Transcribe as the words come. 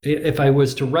If I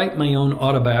was to write my own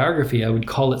autobiography, I would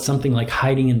call it something like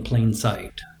Hiding in Plain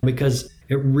Sight, because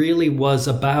it really was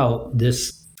about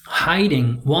this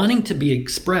hiding, wanting to be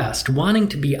expressed, wanting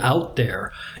to be out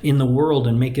there in the world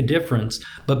and make a difference,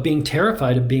 but being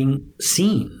terrified of being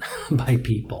seen by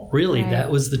people. Really, Right.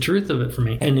 that was the truth of it for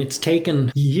me. And it's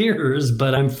taken years,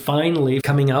 but I'm finally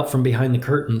coming out from behind the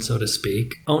curtain, so to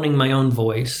speak, owning my own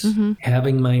voice,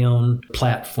 having my own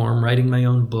platform, writing my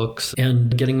own books,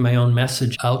 and getting my own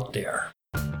message out there.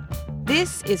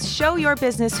 This is Show Your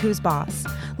Business Who's Boss.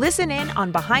 Listen in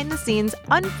on behind-the-scenes,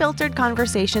 unfiltered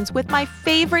conversations with my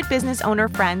favorite business owner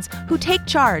friends who take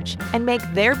charge and make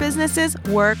their businesses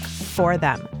work for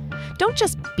them. Don't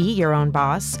just be your own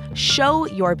boss. Show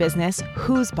your business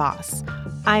who's boss.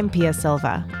 I'm Pia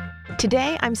Silva.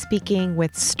 Today, I'm speaking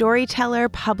with storyteller,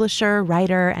 publisher,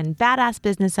 writer, and badass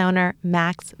business owner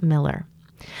Max Miller.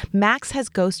 Max has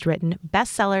ghostwritten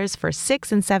bestsellers for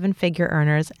 6- and 7-figure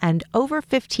earners, and over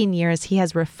 15 years, he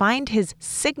has refined his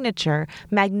signature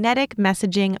magnetic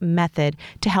messaging method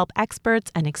to help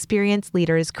experts and experienced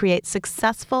leaders create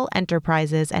successful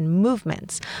enterprises and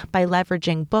movements by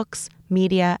leveraging books,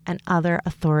 media, and other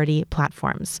authority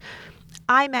platforms.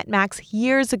 I met Max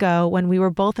years ago when we were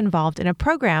both involved in a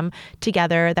program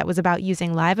together that was about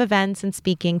using live events and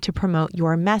speaking to promote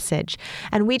your message.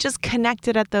 And we just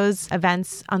connected at those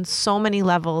events on so many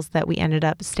levels that we ended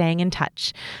up staying in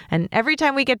touch. And every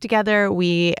time we get together,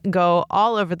 we go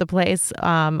all over the place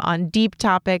on deep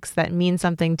topics that mean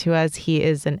something to us. He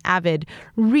is an avid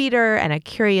reader and a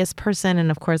curious person.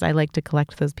 And of course, I like to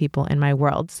collect those people in my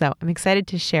world. So I'm excited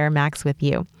to share Max with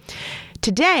you.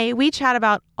 Today, we chat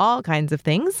about all kinds of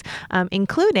things,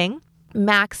 including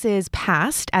Max's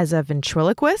past as a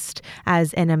ventriloquist,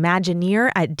 as an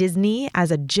Imagineer at Disney,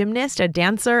 as a gymnast, a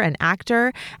dancer, an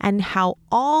actor, and how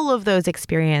all of those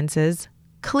experiences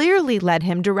clearly led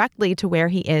him directly to where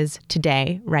he is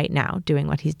today, right now, doing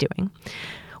what he's doing.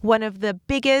 One of the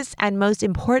biggest and most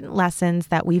important lessons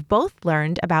that we've both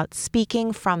learned about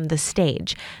speaking from the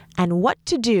stage and what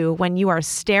to do when you are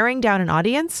staring down an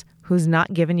audience who's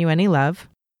not giving you any love,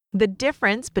 the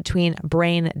difference between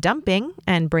brain dumping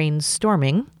and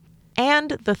brainstorming, and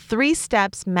the 3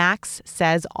 steps Max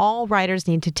says all writers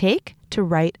need to take to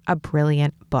write a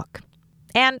brilliant book,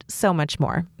 and so much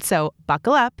more. So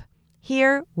buckle up.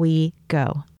 Here we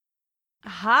go.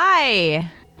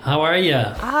 Hi. How are you?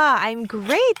 I'm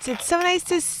great. It's so nice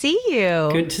to see you.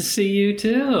 Good to see you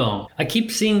too. I keep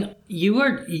seeing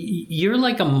you're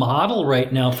like a model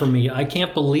right now for me. I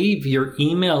can't believe your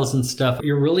emails and stuff.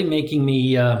 You're really making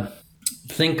me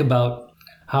think about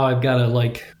how I've got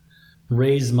to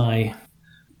raise my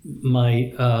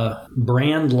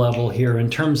brand level here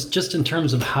in terms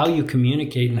of how you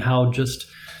communicate and how just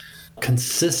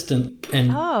consistent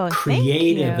and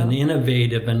creative and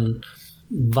innovative and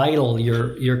vital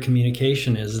your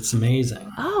communication is. It's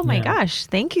amazing. Oh my gosh.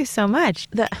 Thank you so much.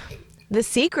 The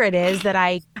secret is that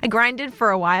I grinded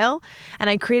for a while and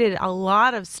I created a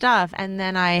lot of stuff, and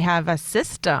then I have a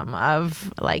system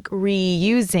of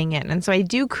reusing it. And so I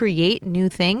do create new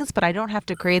things, but I don't have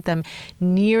to create them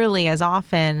nearly as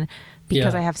often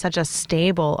because I have such a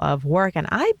stable of work, and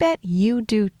I bet you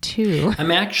do too.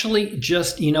 I'm actually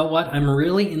just, you know what? I'm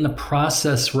really in the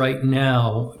process right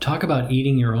now. Talk about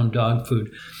eating your own dog food.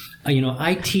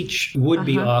 I teach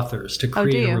would-be authors to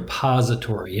create a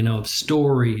repository, of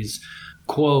stories,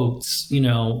 quotes,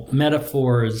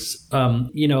 metaphors,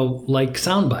 like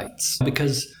sound bites.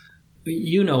 Because,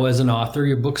 as an author,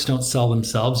 your books don't sell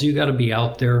themselves. You got to be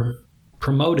out there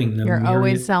promoting them. You're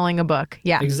always selling a book.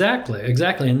 Yeah. Exactly.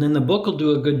 And then the book will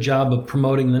do a good job of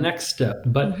promoting the next step.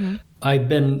 But I've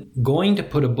been going to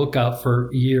put a book out for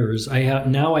years. I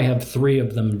have 3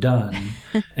 of them done.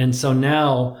 And so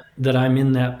now that I'm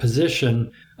in that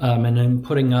position, and I'm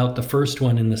putting out the first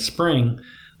one in the spring.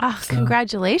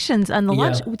 Congratulations on the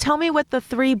launch. Tell me what the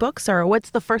 3 books are. What's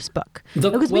the first book?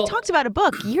 Because we talked about a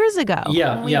book years ago.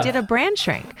 When we did a brand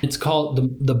shrink. It's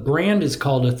called, the brand is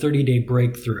called A 30-Day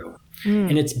Breakthrough.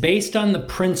 And it's based on the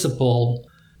principle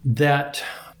that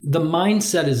the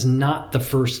mindset is not the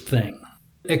first thing.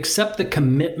 Accept the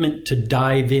commitment to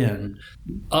dive in.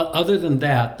 Other than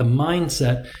that, the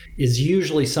mindset is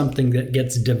usually something that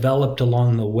gets developed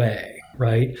along the way,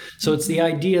 right? So it's the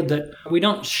idea that we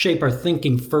don't shape our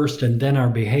thinking first and then our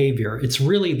behavior. It's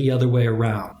really the other way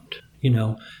around.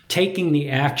 Taking the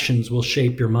actions will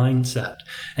shape your mindset.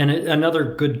 And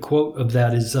another good quote of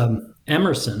that is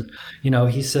Emerson.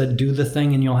 He said, "Do the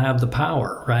thing and you'll have the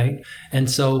power," right? And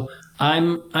so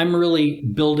I'm really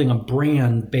building a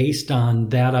brand based on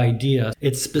that idea.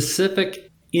 It's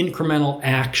specific incremental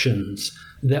actions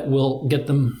that will get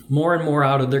them more and more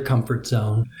out of their comfort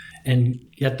zone and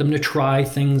get them to try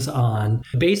things on.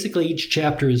 Basically, each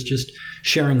chapter is just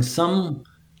sharing some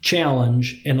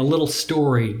challenge and a little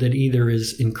story that either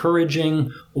is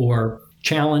encouraging or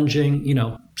challenging,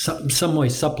 some way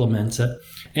supplements it.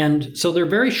 And so they're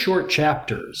very short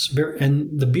chapters. And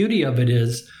the beauty of it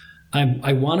is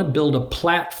I want to build a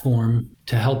platform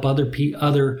to help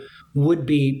other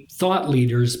would-be thought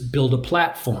leaders build a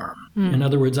platform. In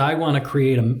other words, I want to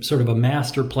create a sort of a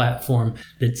master platform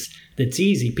that's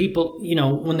easy. People,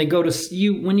 when they go to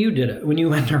you, when you did it, when you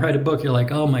went to write a book, you're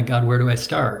like, oh my God, where do I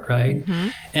start, right? Mm-hmm.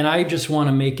 And I just want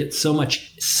to make it so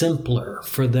much simpler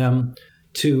for them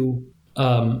to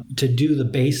do the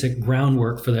basic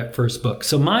groundwork for that first book.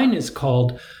 So mine is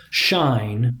called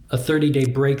Shine, a 30-day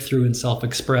breakthrough in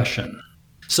self-expression.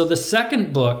 So the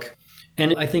second book,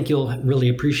 and I think you'll really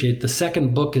appreciate, the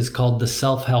second book is called The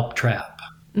Self-Help Trap.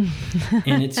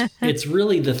 And it's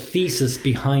really the thesis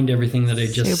behind everything that I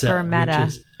just said. Super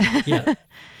meta.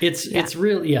 It's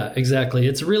really, exactly.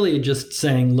 It's really just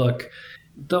saying, look,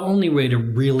 the only way to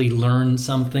really learn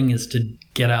something is to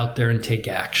get out there and take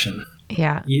action.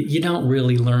 Yeah. You don't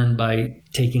really learn by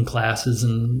taking classes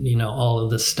and, all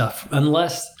of this stuff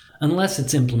unless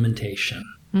it's implementation,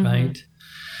 right?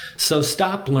 So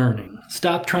stop learning.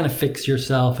 Stop trying to fix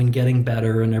yourself and getting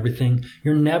better and everything.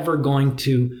 You're never going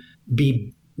to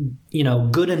be,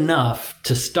 good enough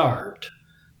to start,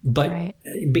 but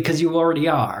because you already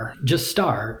are, just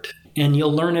start and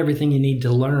you'll learn everything you need to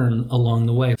learn along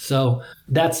the way. So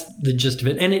that's the gist of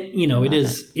it. And it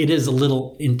is a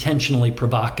little intentionally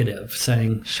provocative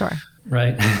saying, sure.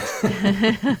 Right.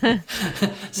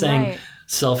 Saying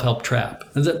self-help trap.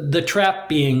 The trap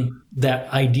being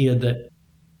that idea that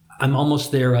I'm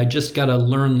almost there. I just got to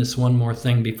learn this one more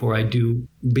thing before I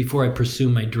pursue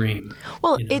my dream.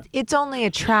 Well, it's only a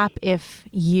trap if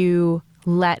you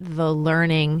let the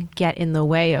learning get in the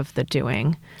way of the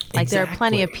doing. Like There are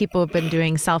plenty of people who've been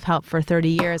doing self-help for 30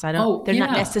 years. They're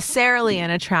not necessarily in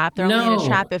a trap. They're only in a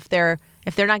trap if they're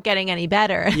not getting any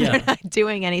better and they're not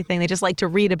doing anything. They just like to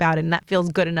read about it and that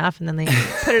feels good enough, and then they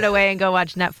put it away and go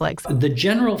watch Netflix. The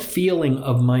general feeling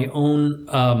of my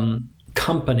own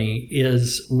company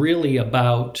is really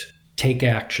about take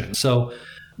action. So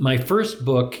my first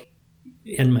book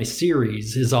in my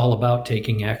series is all about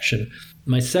taking action.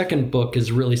 My second book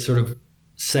is really sort of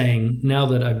saying, now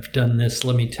that I've done this,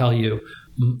 let me tell you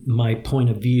my point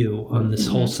of view on this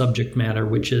whole subject matter,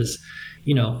 which is,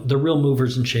 the real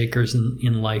movers and shakers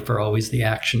in life are always the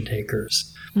action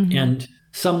takers. And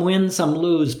some win, some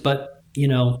lose, but,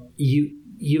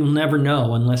 you'll never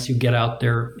know unless you get out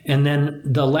there. And then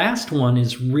the last one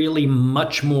is really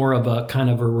much more of a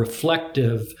kind of a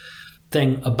reflective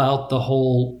thing about the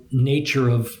whole nature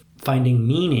of finding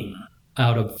meaning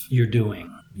out of your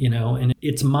doing, and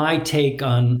it's my take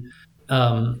on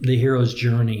the hero's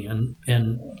journey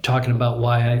and talking about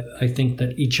why I think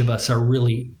that each of us are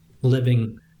really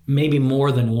living maybe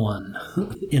more than one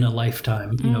in a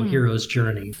lifetime, hero's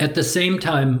journey. At the same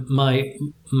time, my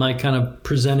kind of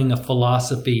presenting a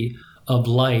philosophy of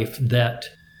life that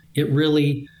it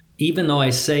really, even though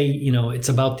I say, it's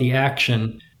about the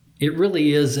action, it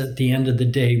really is at the end of the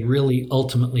day, really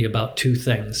ultimately about two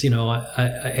things.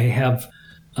 I have,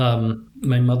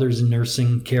 my mother's in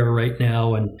nursing care right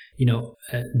now and,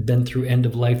 been through end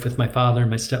of life with my father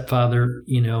and my stepfather,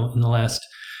 in the last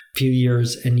few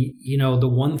years. And, the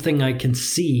one thing I can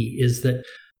see is that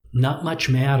not much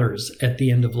matters at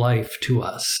the end of life to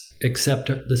us,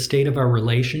 except the state of our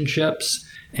relationships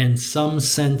and some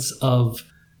sense of,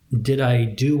 did I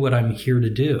do what I'm here to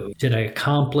do? Did I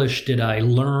accomplish? Did I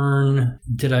learn?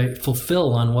 Did I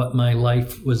fulfill on what my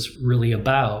life was really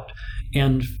about?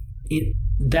 And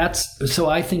so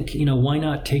I think, why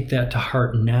not take that to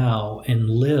heart now and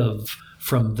live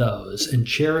from those and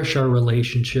cherish our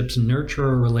relationships, nurture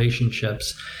our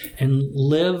relationships, and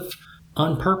live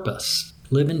on purpose,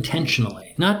 live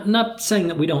intentionally. Not saying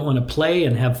that we don't want to play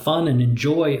and have fun and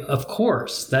enjoy, of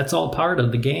course, that's all part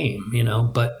of the game,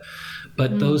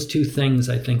 but those two things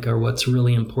I think are what's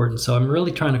really important. So I'm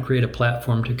really trying to create a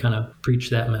platform to kind of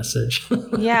preach that message.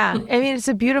 Yeah. I mean, it's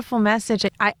a beautiful message.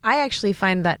 I actually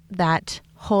find that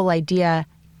whole idea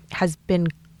has been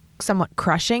somewhat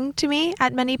crushing to me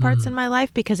at many parts in my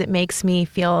life because it makes me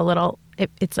feel a little,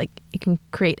 it's like it can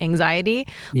create anxiety.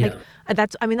 Yeah.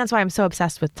 That's why I'm so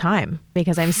obsessed with time,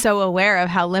 because I'm so aware of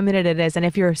how limited it is. And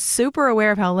if you're super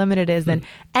aware of how limited it is, then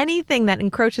anything that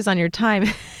encroaches on your time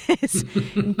is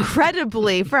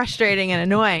incredibly frustrating and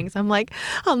annoying. So I'm like,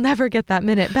 I'll never get that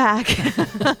minute back,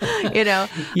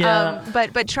 Yeah.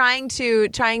 But trying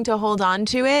to hold on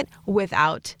to it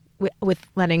without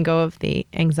letting go of the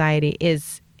anxiety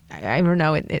is, I don't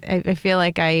know. I feel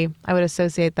like I would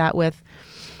associate that with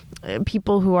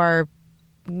people who are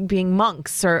being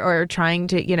monks or trying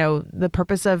to, the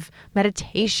purpose of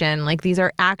meditation, like these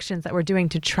are actions that we're doing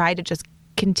to try to just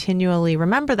continually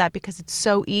remember that, because it's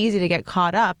so easy to get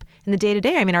caught up in the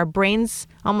day-to-day. I mean, our brains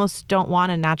almost don't want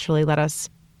to naturally let us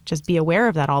just be aware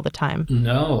of that all the time.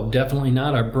 No, definitely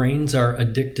not. Our brains are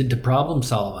addicted to problem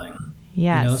solving.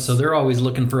 Yes. So they're always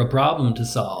looking for a problem to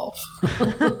solve.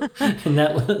 And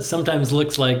that sometimes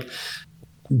looks like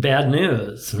bad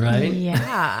news, right?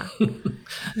 Yeah.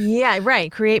 Yeah, right.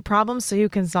 Create problems so you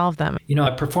can solve them. I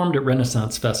performed at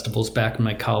Renaissance festivals back in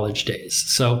my college days.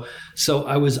 So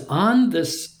I was on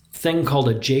this thing called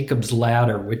a Jacob's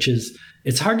Ladder, which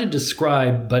it's hard to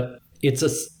describe, but it's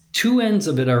two ends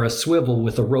of it are a swivel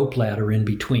with a rope ladder in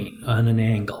between on an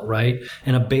angle, right?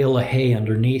 And a bale of hay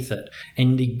underneath it.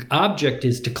 And the object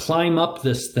is to climb up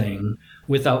this thing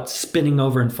without spinning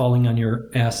over and falling on your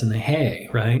ass in the hay,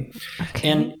 right? Okay.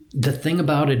 And the thing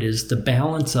about it is the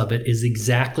balance of it is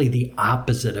exactly the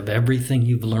opposite of everything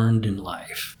you've learned in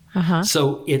life. Uh-huh.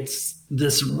 So it's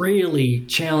this really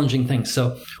challenging thing.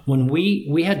 So when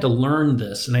we had to learn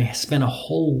this, and I spent a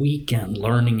whole weekend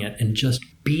learning it and just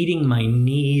beating my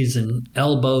knees and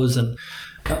elbows and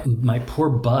my poor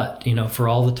butt, for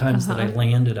all the times that I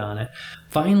landed on it.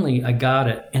 Finally, I got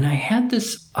it. And I had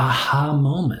this aha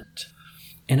moment.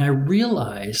 And I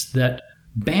realized that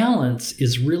balance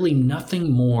is really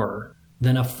nothing more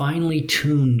than a finely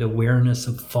tuned awareness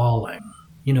of falling.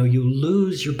 You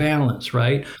lose your balance,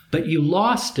 right? But you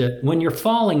lost it. When you're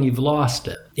falling, you've lost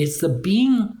it. It's the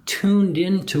being tuned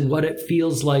into what it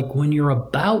feels like when you're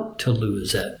about to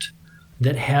lose it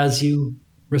that has you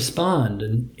respond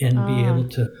and be able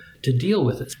to deal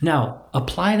with it. Now,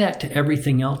 apply that to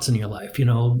everything else in your life.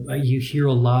 You hear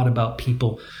a lot about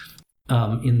people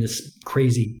in this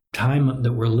crazy time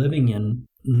that we're living in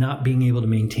not being able to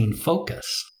maintain focus.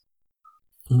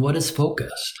 What is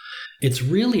focus? It's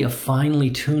really a finely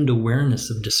tuned awareness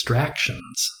of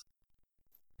distractions,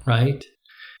 right?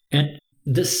 And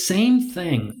the same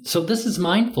thing. So this is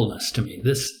mindfulness to me.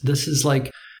 This is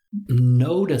like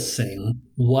noticing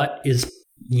what is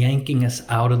yanking us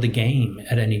out of the game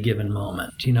at any given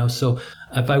moment. So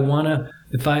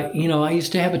I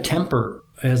used to have a temper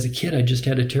as a kid. I just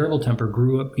had a terrible temper.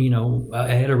 Grew up,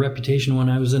 I had a reputation when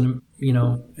I was an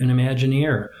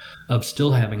Imagineer of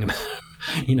still having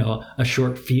a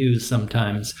short fuse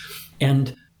sometimes.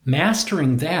 And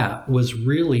mastering that was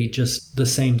really just the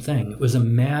same thing. It was a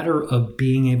matter of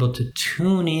being able to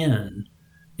tune in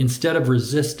instead of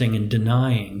resisting and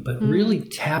denying, but really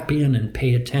tap in and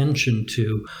pay attention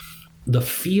to the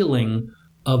feeling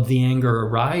of the anger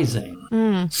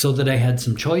arising so that I had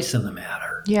some choice in the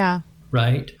matter. Yeah.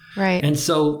 Right? Right. And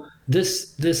so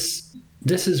this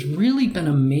has really been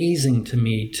amazing to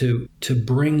me to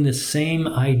bring the same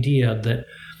idea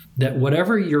that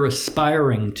whatever you're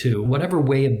aspiring to, whatever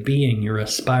way of being you're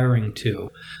aspiring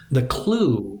to, the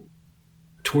clue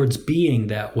towards being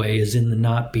that way is in the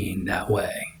not being that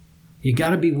way. You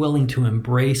got to be willing to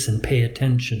embrace and pay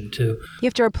attention to. You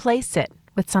have to replace it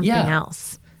with something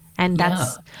else. And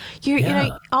that's,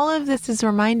 all of this is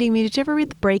reminding me, did you ever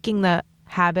read Breaking the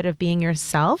Habit of Being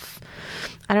Yourself?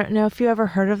 I don't know if you ever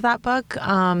heard of that book,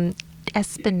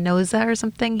 Espinoza or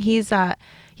something. He's,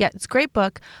 it's a great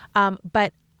book.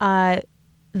 But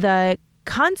the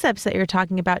concepts that you're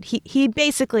talking about, he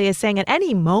basically is saying at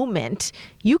any moment,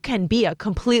 you can be a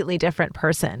completely different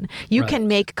person. You can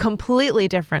make completely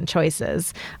different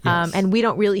choices. Yes. And we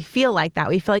don't really feel like that.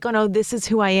 We feel like, oh no, this is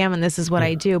who I am and this is what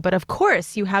I do. But of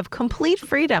course, you have complete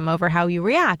freedom over how you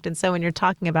react. And so when you're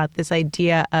talking about this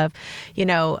idea of,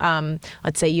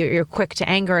 let's say you're quick to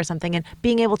anger or something, and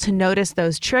being able to notice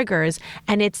those triggers,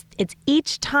 and it's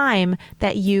each time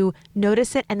that you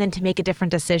notice it and then to make a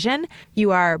different decision,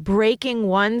 you are breaking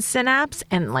one synapse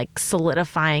and like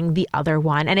solidifying the other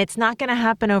one. And it's not going to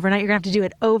happen overnight. You're going to have to do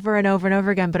it over and over and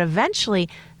over again. But eventually,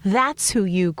 that's who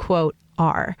you, quote,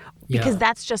 are. Because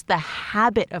that's just the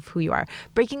habit of who you are.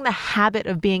 Breaking the habit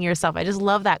of being yourself. I just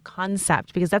love that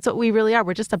concept because that's what we really are.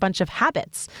 We're just a bunch of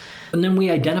habits. And then we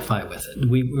identify with it.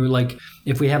 We're like,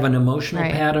 if we have an emotional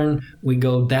pattern, we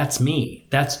go, that's me.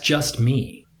 That's just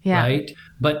me. Yeah. Right?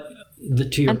 But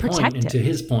to your point and to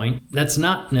his point, that's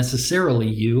not necessarily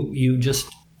you. You just,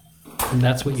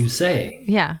 that's what you say.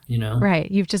 Yeah. Right.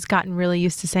 You've just gotten really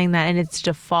used to saying that and it's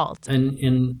default.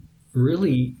 And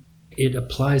really, it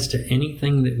applies to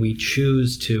anything that we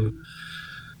choose to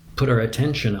put our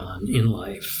attention on in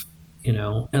life, and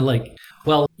I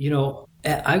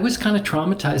was kind of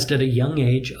traumatized at a young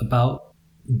age about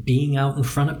being out in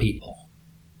front of people.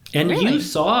 And really? you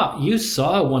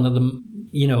saw one of them,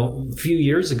 a few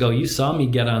years ago, you saw me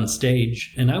get on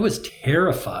stage and I was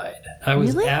terrified. I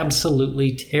was Really?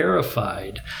 absolutely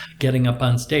terrified getting up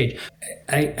on stage.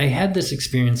 I had this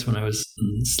experience when I was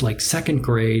like second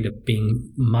grade of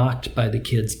being mocked by the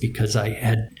kids because I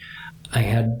had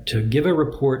to give a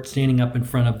report standing up in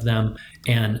front of them,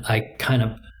 and I kind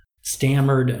of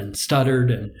stammered and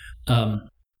stuttered, and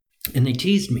they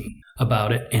teased me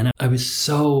about it, and I was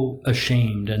so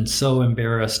ashamed and so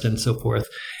embarrassed and so forth.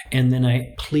 And then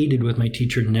I pleaded with my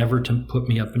teacher never to put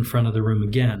me up in front of the room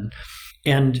again.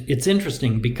 And it's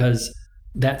interesting because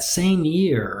that same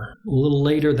year, a little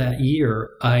later that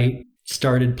year, I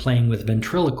started playing with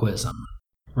ventriloquism,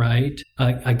 right?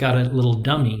 I got a little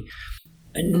dummy.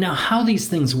 Now, how these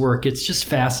things work, it's just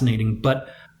fascinating, but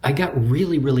I got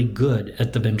really, really good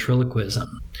at the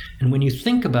ventriloquism. And when you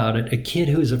think about it, a kid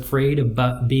who's afraid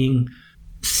about being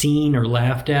seen or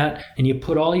laughed at, and you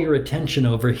put all your attention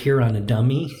over here on a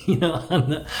dummy,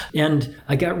 and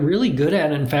I got really good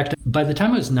at it. In fact, by the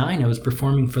time I was 9, I was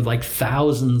performing for like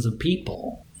thousands of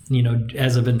people,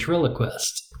 as a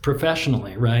ventriloquist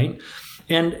professionally, right?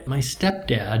 And my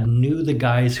stepdad knew the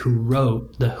guys who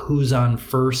wrote the Who's on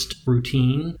First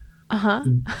routine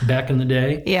back in the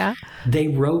day. Yeah. They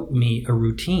wrote me a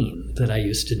routine that I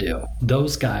used to do.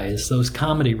 Those guys, those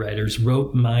comedy writers,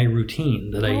 wrote my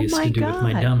routine that I used to do with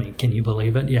my dummy. Can you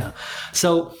believe it? Yeah.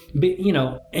 So,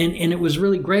 and it was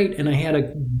really great, and I had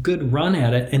a good run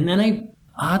at it. And then I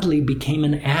oddly became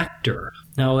an actor.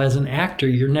 Now, as an actor,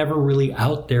 you're never really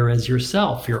out there as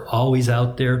yourself. You're always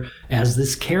out there as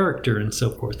this character and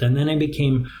so forth. And then I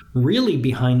became really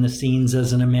behind the scenes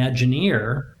as an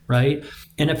Imagineer, right?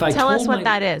 And if I tell us what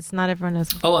that is, not everyone knows.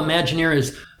 Oh, Imagineer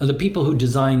is the people who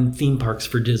design theme parks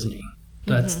for Disney.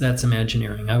 That's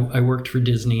Imagineering. I worked for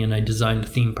Disney and I designed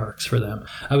theme parks for them.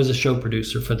 I was a show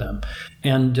producer for them.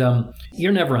 And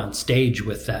you're never on stage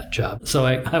with that job. So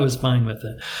I was fine with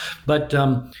it. But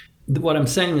what I'm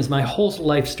saying is my whole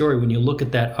life story, when you look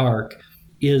at that arc,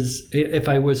 is if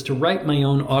I was to write my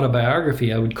own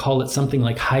autobiography, I would call it something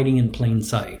like Hiding in Plain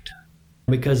Sight.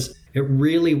 Because it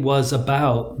really was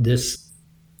about this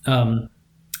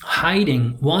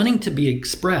hiding, wanting to be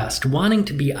expressed, wanting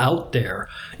to be out there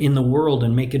in the world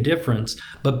and make a difference,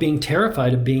 but being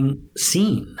terrified of being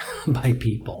seen by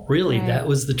people. Really, right. That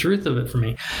was the truth of it for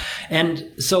me.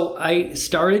 And so I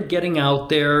started getting out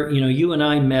there. You and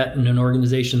I met in an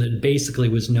organization that basically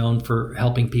was known for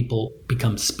helping people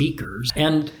become speakers.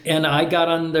 And I got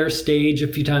on their stage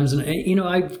a few times, and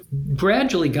I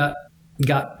gradually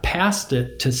got past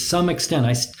it to some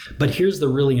extent. But here's the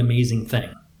really amazing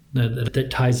thing that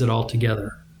ties it all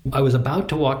together. I was about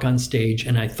to walk on stage,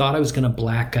 and I thought I was going to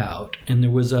black out. And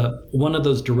there was one of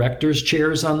those director's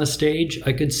chairs on the stage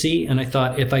I could see, and I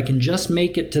thought, if I can just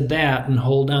make it to that and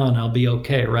hold on, I'll be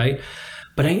okay, right?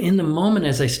 But in the moment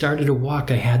as I started to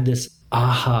walk, I had this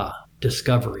aha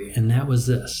discovery, and that was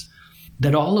this: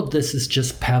 that all of this is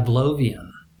just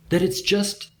Pavlovian. That it's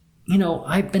just,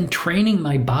 I've been training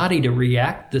my body to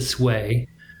react this way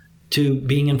to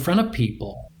being in front of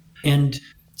people. And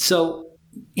so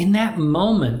in that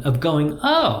moment of going,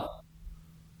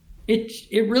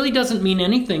 it really doesn't mean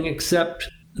anything except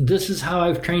this is how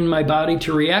I've trained my body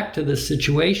to react to this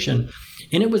situation.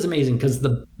 And it was amazing because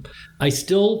I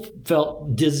still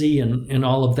felt dizzy and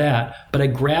all of that, but I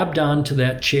grabbed onto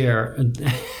that chair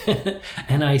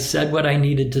and I said what I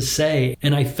needed to say.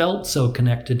 And I felt so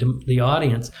connected to the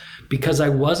audience because I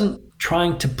wasn't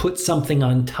trying to put something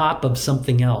on top of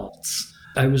something else.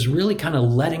 I was really kind of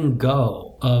letting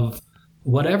go of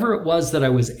whatever it was that I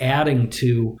was adding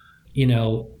to,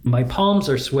 my palms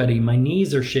are sweaty, my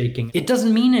knees are shaking. It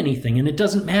doesn't mean anything and it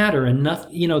doesn't matter. And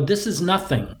this is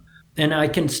nothing. And I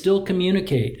can still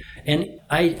communicate. And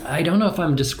I don't know if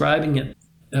I'm describing it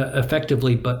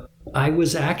effectively, but I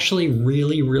was actually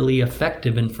really, really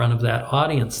effective in front of that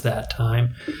audience that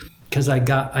time because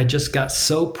I just got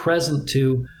so present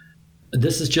to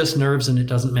this is just nerves and it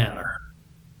doesn't matter.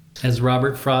 As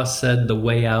Robert Frost said, the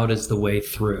way out is the way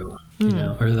through,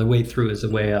 or the way through is the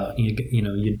way out.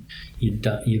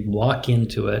 You walk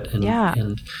into it,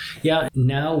 and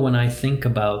Now when I think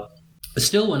about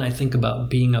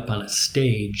being up on a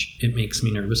stage, it makes me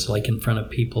nervous, like in front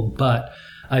of people. But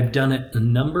I've done it a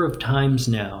number of times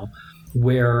now,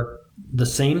 where the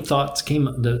same thoughts came,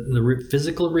 the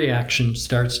physical reaction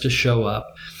starts to show up,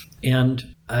 and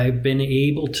I've been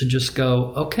able to just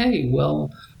go, okay, well,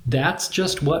 that's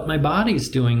just what my body's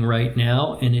doing right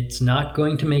now, and it's not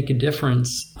going to make a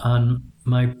difference on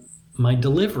my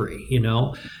delivery,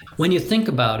 When you think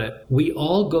about it, we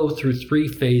all go through 3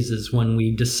 phases when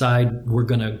we decide we're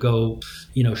going to go,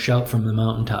 shout from the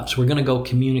mountaintops. We're going to go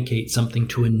communicate something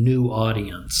to a new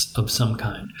audience of some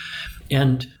kind.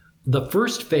 And the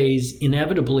first phase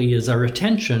inevitably is our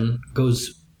attention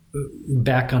goes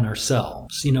back on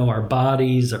ourselves, our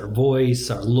bodies, our voice,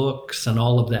 our looks, and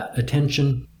all of that.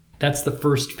 Attention, that's the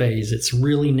first phase. It's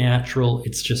really natural.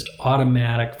 It's just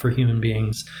automatic for human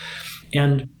beings.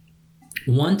 And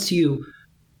once you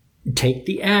take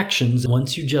the actions,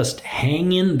 once you just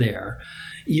hang in there,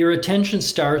 your attention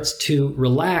starts to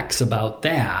relax about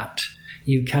that.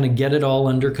 You kind of get it all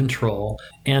under control,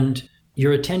 and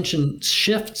your attention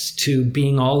shifts to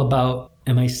being all about,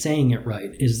 am I saying it right?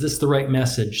 Is this the right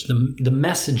message? The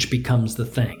message becomes the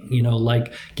thing,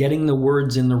 like getting the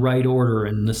words in the right order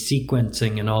and the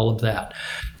sequencing and all of that.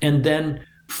 And then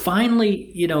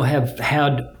finally, have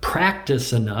had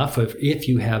practice enough, if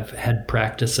you have had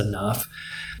practice enough,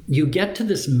 you get to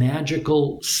this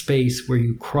magical space where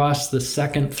you cross the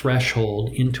second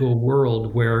threshold into a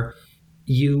world where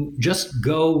you just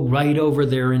go right over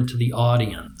there into the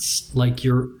audience. Like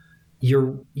your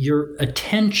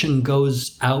attention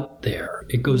goes out there.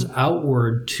 It goes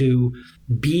outward to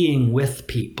being with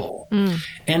people.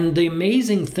 And the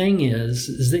amazing thing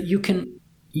is that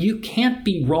you can't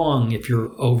be wrong if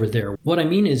you're over there. What I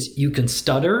mean is you can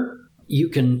stutter, you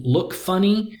can look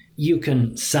funny, you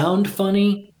can sound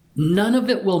funny. None of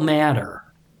it will matter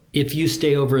if you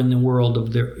stay over in the world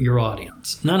of your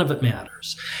audience. None of it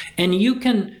matters. And you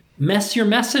can mess your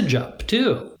message up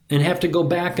too and have to go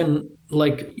back and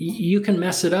you can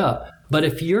mess it up. But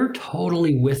if you're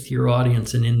totally with your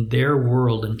audience and in their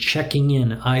world and checking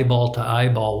in eyeball to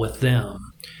eyeball with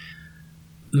them,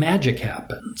 magic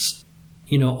happens.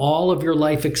 All of your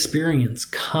life experience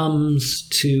comes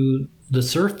to the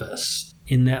surface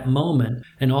in that moment,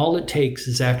 and all it takes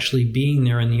is actually being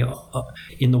there in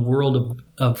the world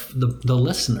of the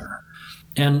listener.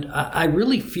 And I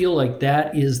really feel like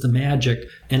that is the magic.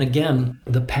 And again,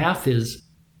 the path is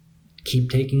keep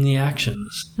taking the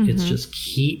actions. It's just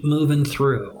keep moving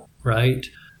through, right?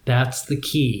 That's the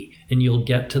key. And you'll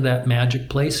get to that magic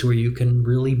place where you can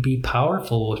really be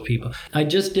powerful with people. I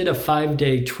just did a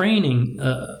 5-day training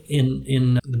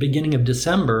in the beginning of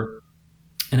December,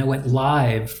 and I went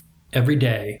live every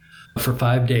day for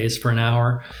 5 days for an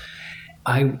hour.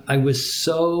 I was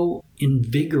so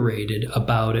invigorated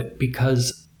about it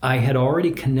because I had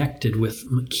already connected with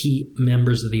key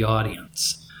members of the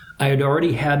audience. I had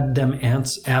already had them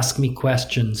ask me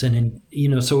questions, and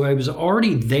so I was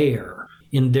already there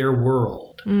in their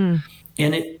world. And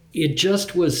it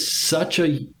just was such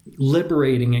a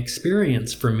liberating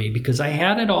experience for me because I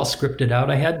had it all scripted out.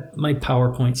 I had my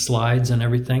PowerPoint slides and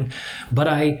everything, but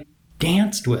I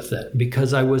danced with it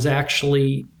because I was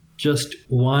actually just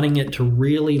wanting it to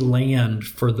really land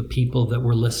for the people that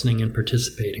were listening and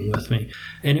participating with me.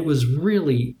 And it was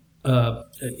really,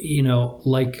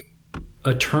 like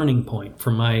a turning point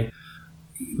for my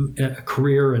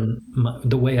career and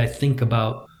the way I think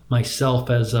about myself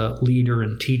as a leader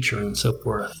and teacher and so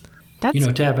forth.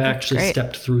 To have actually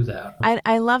stepped through that.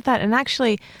 I love that. And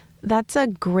actually, that's a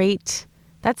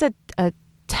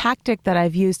tactic that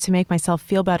I've used to make myself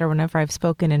feel better whenever I've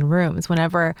spoken in rooms.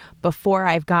 Before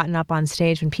I've gotten up on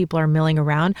stage when people are milling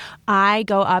around, I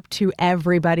go up to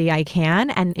everybody I can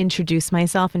and introduce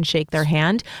myself and shake their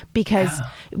hand, because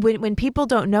when people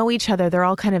don't know each other, they're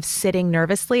all kind of sitting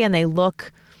nervously and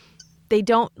they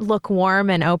don't look warm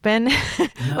and open.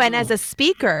 No. And as a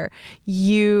speaker,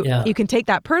 you can take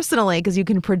that personally because you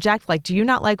can project do you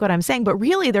not like what I'm saying? But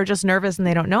really they're just nervous and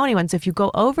they don't know anyone. So if you go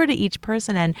over to each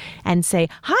person and say,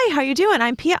 hi, how you doing?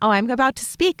 I'm Pia. Oh, I'm about to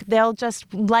speak. They'll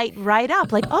just light right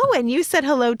up oh, and you said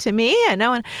hello to me. I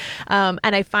know. And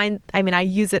I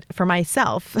use it for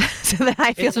myself so that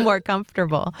I feel more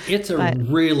comfortable. It's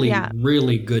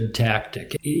really good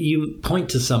tactic. You point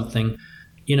to something,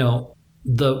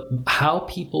 how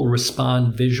people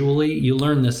respond visually. You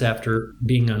learn this after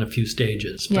being on a few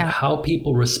stages, but how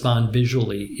people respond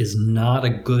visually is not a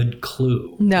good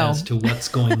clue as to what's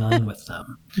going on with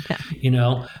them.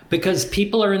 Because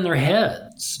people are in their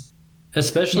heads,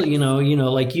 especially,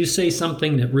 like you say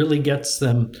something that really gets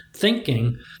them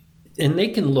thinking, and they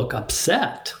can look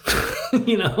upset.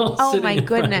 Oh my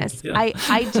goodness.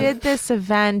 I did this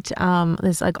event,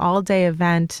 this all-day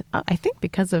event, I think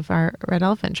because of our Red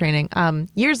Elephant training,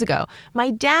 years ago. My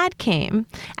dad came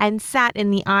and sat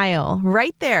in the aisle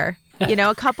right there,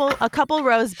 a couple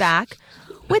rows back,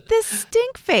 with this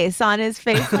stink face on his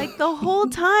face the whole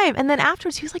time. And then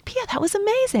afterwards he was like, Pia, that was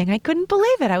amazing. I couldn't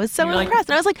believe it. I was so impressed.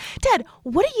 And I was like, Dad,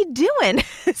 what are you doing?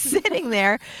 Sitting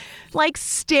there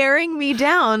staring me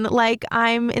down like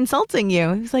I'm insulting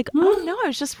you. He's like, oh no, I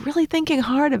was just really thinking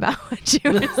hard about what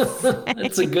you were saying.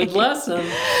 It's a good lesson.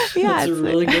 Yeah, it's a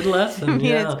really good lesson.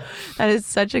 That is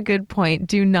such a good point.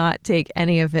 Do not take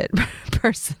any of it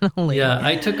personally. Yeah,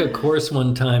 I took a course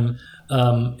one time,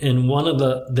 and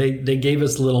they gave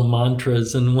us little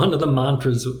mantras, and one of the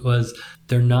mantras was,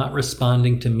 they're not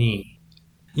responding to me.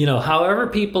 However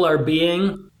people are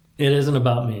being, it isn't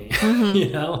about me,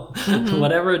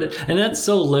 whatever it is. And that's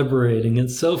so liberating.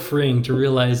 It's so freeing to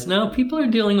realize, no, people are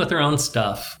dealing with their own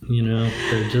stuff.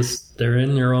 They're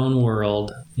in their own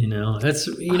world. That's,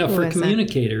 for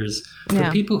communicators,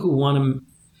 for people who want to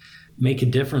make a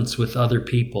difference with other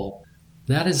people.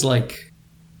 That is like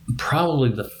probably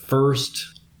the first,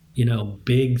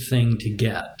 big thing to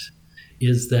get,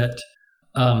 is that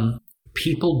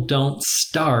people don't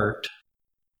start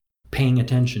paying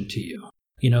attention to you.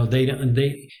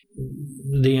 The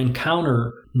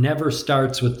encounter never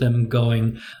starts with them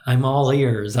going, I'm all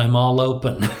ears, I'm all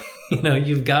open.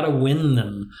 You've got to win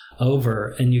them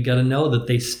over, and you got to know that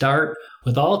they start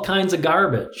with all kinds of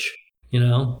garbage,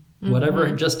 whatever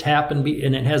just happened,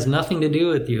 and it has nothing to do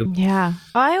with you. Yeah.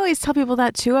 I always tell people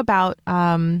that too about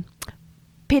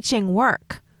pitching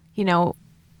work.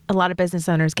 A lot of business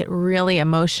owners get really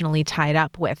emotionally tied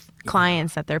up with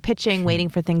clients that they're pitching, waiting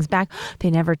for things back.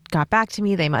 They never got back to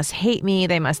me. They must hate me.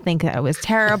 They must think that I was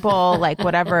terrible, like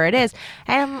whatever it is.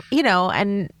 And,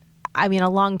 a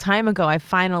long time ago, I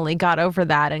finally got over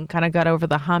that and kind of got over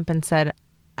the hump and said,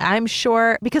 I'm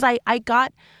sure, because I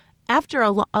got, after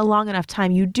a long enough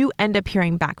time, you do end up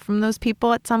hearing back from those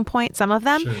people at some point, some of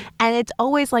them. Sure. And it's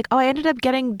always like, I ended up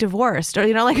getting divorced, or,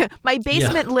 my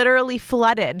basement literally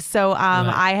flooded. So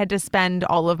I had to spend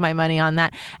all of my money on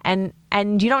that.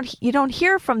 And you don't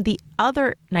hear from the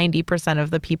other 90% of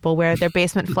the people where their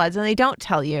basement floods, and they don't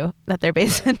tell you that their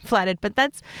basement flooded. But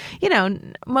that's,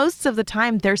 most of the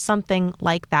time there's something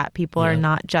like that. People are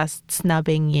not just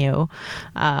snubbing you.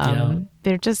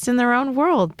 They're just in their own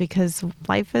world because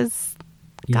life has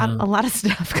got a lot of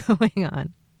stuff going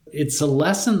on. It's a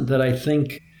lesson that I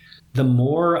think the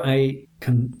more I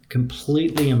can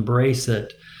completely embrace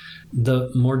it, the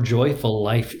more joyful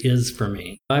life is for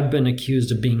me. I've been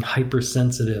accused of being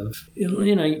hypersensitive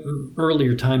in an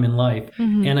earlier time in life.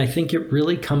 Mm-hmm. And I think it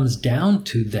really comes down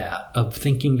to that, of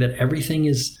thinking that everything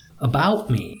is about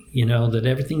me, that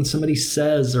everything somebody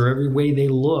says or every way they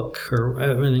look or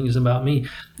everything is about me.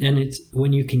 And it's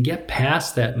when you can get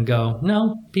past that and go,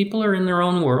 no, people are in their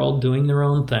own world doing their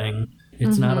own thing.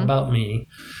 It's not about me.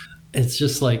 It's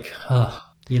just like,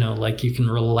 like you can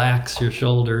relax your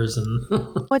shoulders.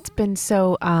 And what's been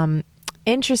so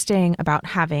interesting about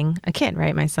having a kid,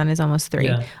 right? My son is almost 3.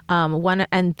 Yeah.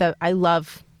 I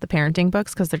love the parenting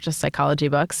books because they're just psychology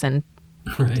books, and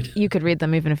you could read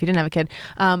them even if you didn't have a kid.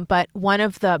 But one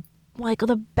of the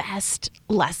best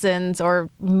lessons or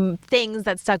things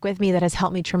that stuck with me that has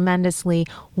helped me tremendously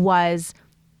was,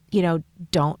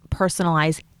 don't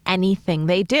personalize anything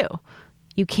they do.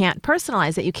 You can't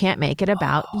personalize it. You can't make it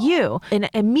about you. And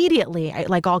immediately,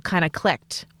 I all kind of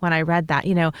clicked when I read that,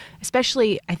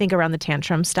 especially I think around the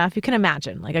tantrum stuff. You can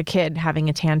imagine like a kid having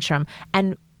a tantrum,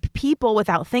 and people,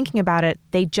 without thinking about it,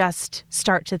 they just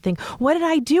start to think, what did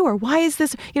I do? Or why is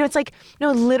this? It's like,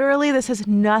 no, literally, this has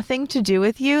nothing to do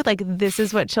with you. Like, this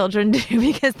is what children do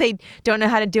because they don't know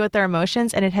how to deal with their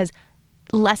emotions, and it has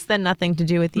less than nothing to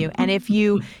do with you. And if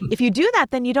you do that,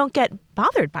 then you don't get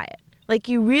bothered by it. Like,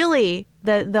 you really,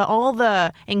 all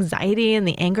the anxiety and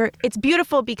the anger, it's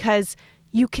beautiful because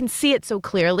you can see it so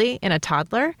clearly in a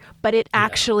toddler, but it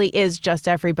actually is just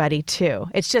everybody too.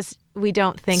 It's just, we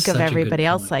don't think of everybody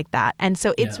else like that. And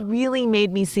so it's really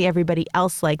made me see everybody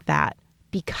else like that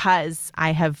because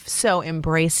I have so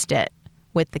embraced it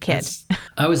with the kids.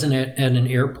 I was at an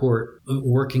airport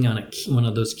working on one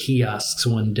of those kiosks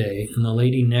one day, and the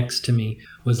lady next to me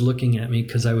was looking at me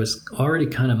because I was already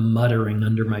kind of muttering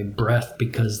under my breath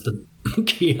because the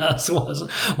kiosk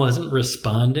wasn't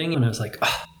responding. And I was like,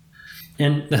 oh.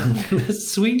 And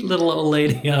this sweet little old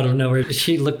lady out of nowhere,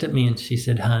 she looked at me and she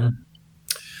said, "Hon,"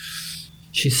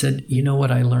 she said, "You know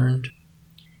what I learned?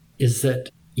 Is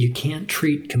that you can't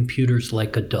treat computers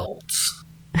like adults.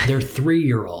 They're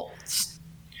 3-year-olds.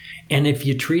 And if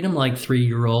you treat them like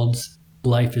 3-year-olds,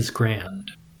 life is grand,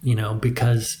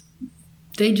 because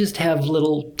they just have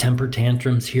little temper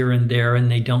tantrums here and there,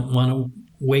 and they don't want to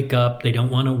wake up. They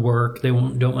don't want to work. They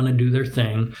don't want to do their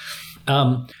thing.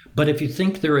 But if you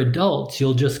think they're adults,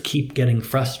 you'll just keep getting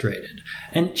frustrated."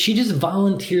 And she just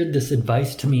volunteered this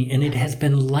advice to me, and it has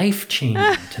been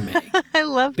life-changing to me. I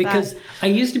love that. Because I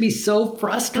used to be so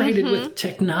frustrated with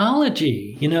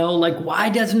technology, like, why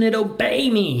doesn't it obey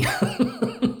me?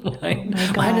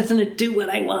 Why doesn't it do what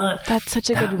I want? That's such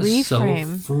a good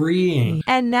reframe. So freeing.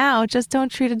 And now, just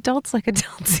don't treat adults like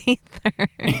adults either.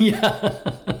 Yeah.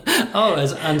 Oh,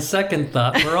 on second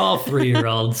thought, we're all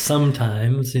 3-year-olds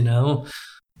sometimes,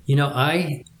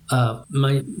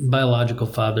 My biological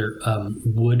father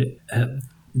would have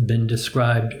been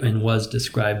described and was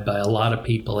described by a lot of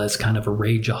people as kind of a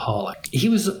rageaholic. He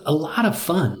was a lot of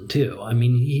fun too. I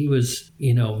mean, he was,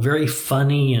 very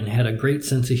funny and had a great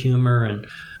sense of humor and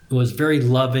was very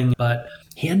loving, but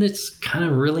he had this kind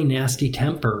of really nasty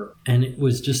temper and it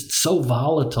was just so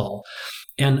volatile.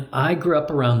 And I grew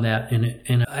up around that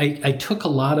and I took a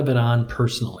lot of it on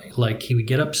personally. Like he would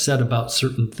get upset about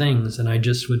certain things and I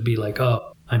just would be like,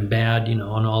 oh, I'm bad, and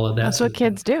all of that. That's what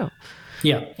kids do.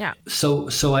 Yeah.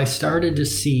 So I started to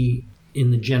see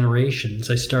in the generations,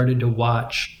 I started to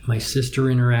watch my sister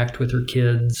interact with her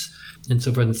kids and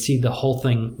so forth and see the whole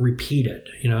thing repeated.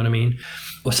 You know what I mean?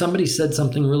 Well, somebody said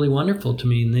something really wonderful to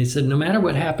me and they said, no matter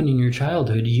what happened in your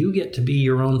childhood, you get to be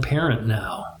your own parent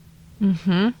now.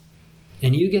 Mm-hmm.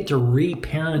 And you get to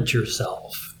reparent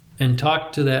yourself and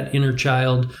talk to that inner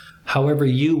child however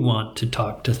you want to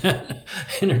talk to that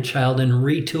inner child and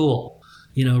retool,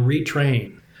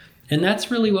 retrain. And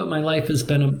that's really what my life has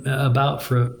been about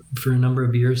for a number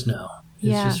of years now.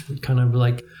 It's just kind of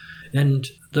like, and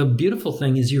the beautiful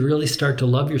thing is you really start to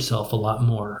love yourself a lot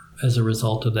more as a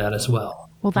result of that as well.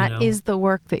 Well, that is the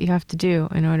work that you have to do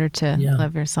in order to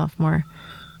love yourself more.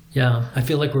 Yeah, I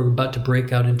feel like we're about to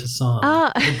break out into song.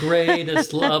 The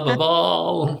greatest love of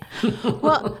all.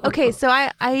 Well, okay, so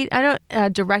I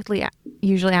don't directly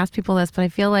usually ask people this, but I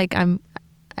feel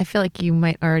like you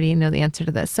might already know the answer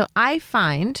to this. So I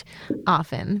find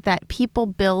often that people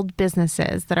build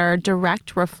businesses that are a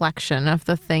direct reflection of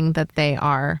the thing that they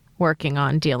are working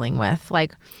on dealing with.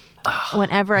 Like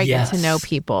whenever I get to know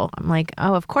people, I'm like,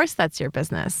 oh, of course that's your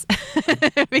business.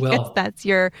 Because that's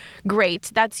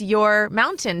that's your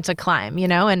mountain to climb,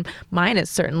 and mine is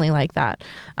certainly like that.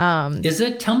 Is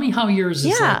it? Tell me how yours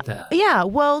is like that. Yeah.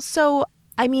 Well, so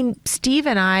I mean, Steve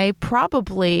and I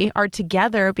probably are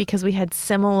together because we had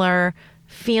similar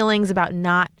feelings about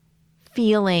not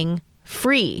feeling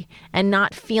free and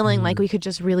not feeling like we could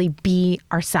just really be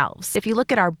ourselves. If you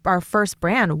look at our first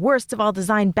brand, Worst of All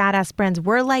Design Badass Brands,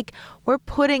 we're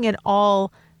putting it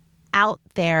all out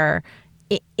there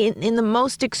in the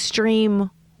most extreme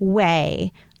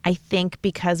way, I think,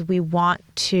 because we want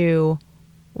to.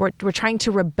 We're trying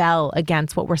to rebel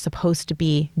against what we're supposed to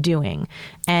be doing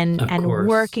and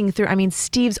working through. I mean,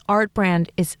 Steve's art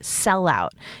brand is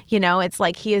sellout. It's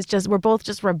like we're both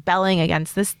just rebelling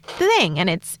against this thing. And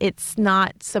it's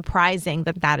not surprising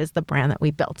that is the brand that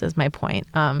we built, is my point.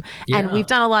 And we've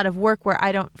done a lot of work where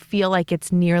I don't feel like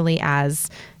it's nearly as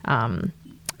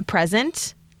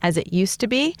present as it used to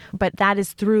be, but that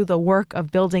is through the work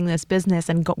of building this business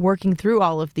and working through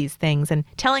all of these things and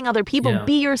telling other people,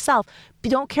 be yourself.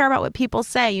 Don't care about what people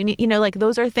say. You need, like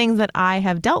those are things that I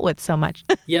have dealt with so much.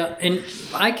 Yeah. And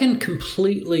I can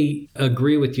completely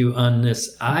agree with you on this.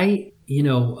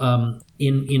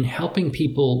 In helping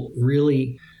people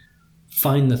really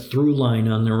find the through line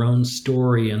on their own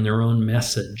story and their own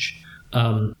message,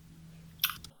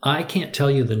 I can't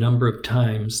tell you the number of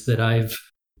times that I've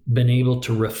been able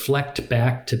to reflect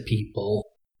back to people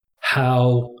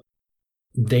how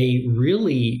they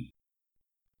really,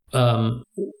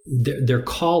 their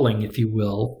calling, if you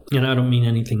will, and I don't mean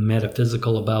anything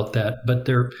metaphysical about that, but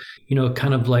they're,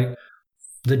 kind of like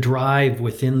the drive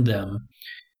within them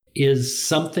is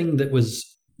something that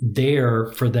was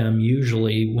there for them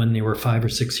usually when they were 5 or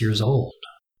 6 years old.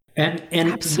 And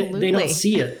they don't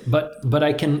see it, but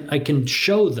I can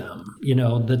show them,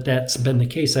 that's been the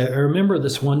case. I remember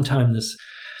this one time, this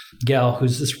gal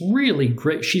who's this really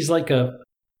great. She's like a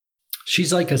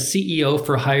CEO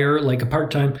for hire, like a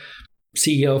part-time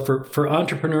CEO for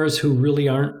entrepreneurs who really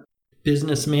aren't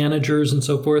business managers and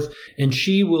so forth. And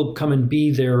she will come and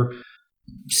be their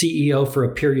CEO for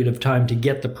a period of time to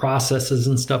get the processes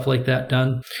and stuff like that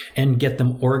done and get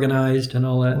them organized and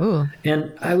all that. Ooh.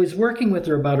 And I was working with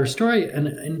her about her story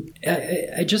and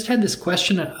I just had this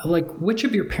question, like, which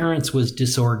of your parents was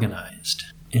disorganized?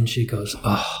 And she goes,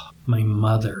 oh, my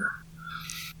mother.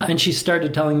 And she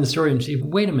started telling the story and she,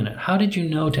 wait a minute, how did you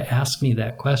know to ask me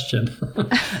that question?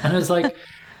 And I was like,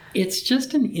 it's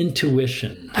just an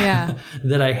intuition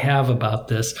that I have about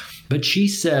this. But she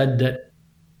said that,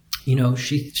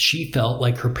 she felt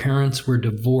like her parents were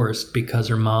divorced because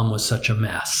her mom was such a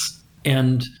mess.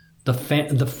 And the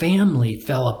family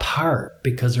fell apart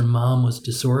because her mom was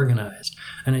disorganized.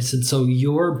 And I said, so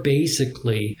you're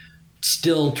basically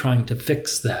still trying to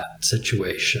fix that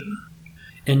situation.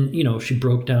 And, she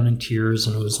broke down in tears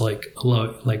and it was like,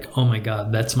 oh my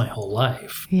God, that's my whole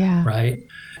life. Yeah. Right.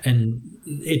 And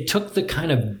it took the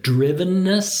kind of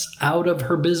drivenness out of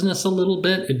her business a little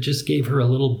bit. It just gave her a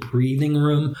little breathing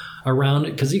room around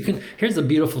it. Because here's the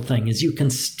beautiful thing is you can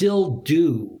still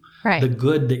do the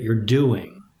good that you're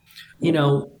doing. You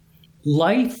know,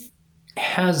 life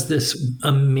has this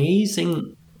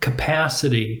amazing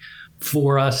capacity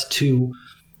for us to,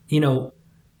 you know,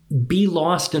 be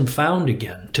lost and found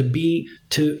again, to be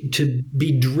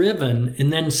driven,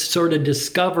 and then sort of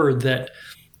discover that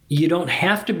you don't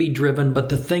have to be driven, but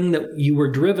the thing that you were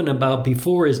driven about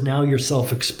before is now your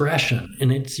self-expression,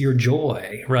 and it's your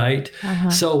joy, right?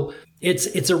 So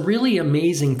it's a really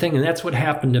amazing thing, and that's what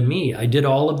happened to me. I did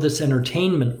all of this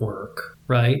entertainment work,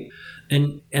 right?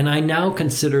 And I now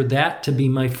consider that to be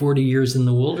my 40 years in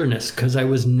the wilderness, because I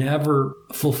was never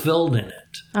fulfilled in it.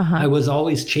 I was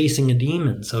always chasing a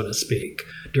demon, so to speak,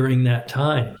 during that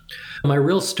time. My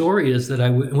real story is that I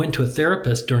went to a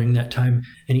therapist during that time,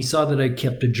 and he saw that I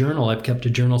kept a journal. I've kept a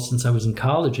journal since I was in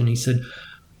college, and he said,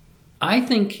 I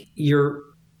think your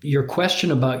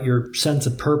question about your sense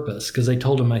of purpose, because I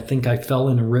told him I think I fell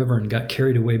in a river and got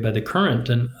carried away by the current,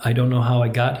 and I don't know how I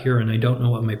got here, and I don't know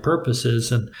what my purpose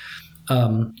is, and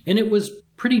it was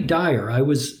pretty dire. I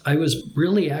was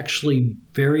really actually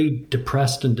very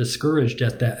depressed and discouraged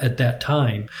at that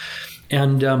time.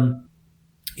 And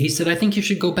he said, I think you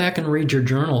should go back and read your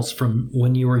journals from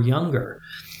when you were younger.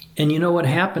 And you know what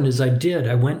happened is I did.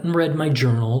 I went and read my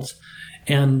journals.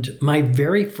 And my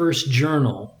very first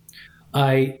journal,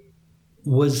 I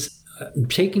was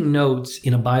taking notes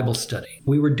in a Bible study.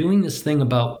 We were doing this thing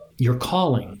about your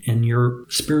calling and your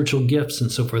spiritual gifts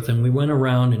and so forth. And we went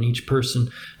around and each person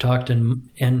talked.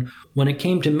 And when it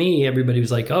came to me, everybody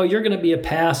was like, oh, you're going to be a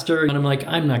pastor. And I'm like,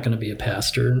 I'm not going to be a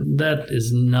pastor. That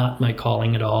is not my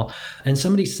calling at all. And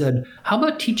somebody said, how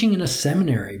about teaching in a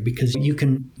seminary? Because you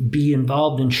can be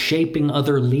involved in shaping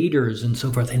other leaders and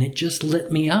so forth. And it just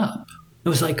lit me up. It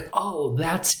was like, oh,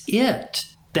 that's it.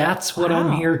 That's what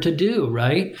I'm here to do,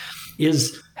 right?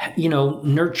 Is, you know,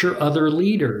 nurture other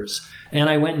leaders. And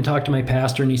I went and talked to my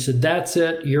pastor, and he said, that's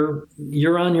it.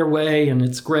 You're on your way, and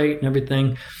it's great and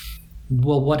everything.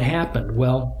 Well, what happened?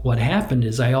 Well, what happened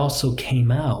is I also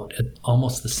came out at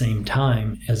almost the same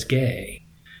time as gay.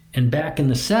 And back in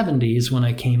the 70s, when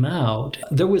I came out,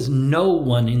 there was no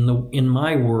one in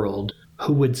my world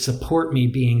who would support me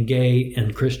being gay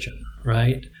and Christian,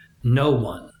 right? No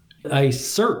one. I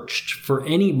searched for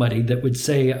anybody that would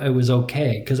say I was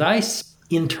okay, because I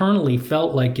internally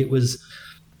felt like it was,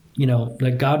 you know,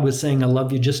 that God was saying, I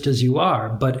love you just as you are.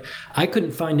 But I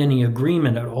couldn't find any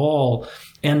agreement at all.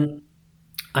 And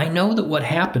I know that what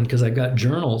happened, because I got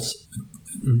journals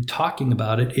talking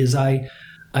about it, is I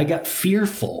got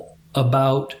fearful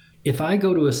about if I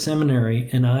go to a seminary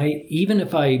and even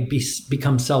if I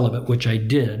become celibate, which I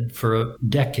did for a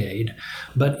decade,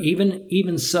 but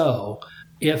even so,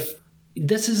 if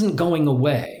this isn't going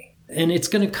away and it's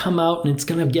going to come out and it's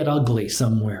going to get ugly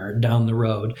somewhere down the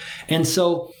road. And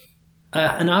so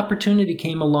an opportunity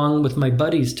came along with my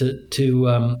buddies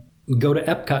to go to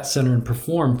Epcot Center and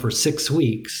perform for 6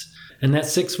 weeks. And that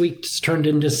 6 weeks turned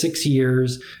into 6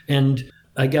 years. And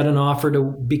I got an offer to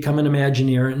become an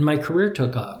Imagineer, and my career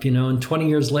took off, you know, and 20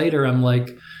 years later, I'm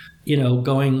like, you know,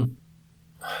 going,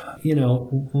 you know,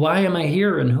 why am I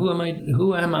here, and who am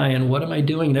I and what am I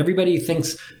doing? And everybody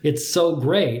thinks it's so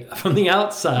great from the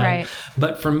outside. Right.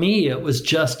 But for me, it was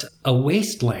just a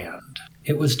wasteland.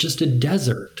 It was just a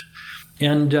desert.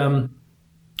 And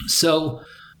so,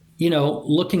 you know,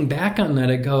 looking back on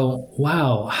that, I go,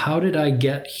 wow, how did I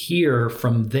get here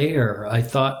from there?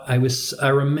 I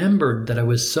remembered that I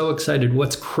was so excited.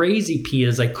 What's crazy, P,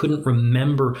 is I couldn't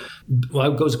remember. Well, I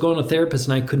was going to a therapist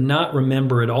and I could not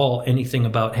remember at all anything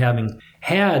about having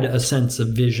had a sense of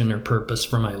vision or purpose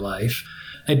for my life.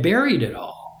 I buried it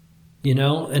all, you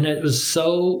know, and it was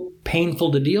so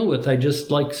painful to deal with. I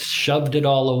just like shoved it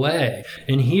all away.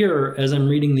 And here, as I'm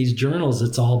reading these journals,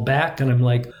 it's all back, and I'm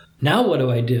like, now what do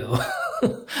I do?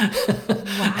 Wow.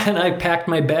 And I packed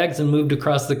my bags and moved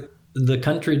across the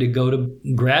country to go to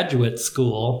graduate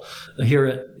school here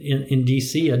in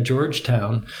D.C. at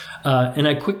Georgetown. And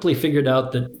I quickly figured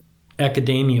out that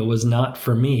academia was not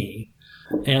for me.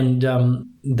 And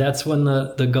that's when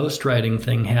the ghostwriting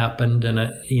thing happened. And,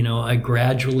 I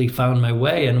gradually found my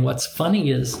way. And what's funny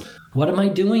is, what am I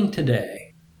doing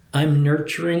today? I'm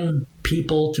nurturing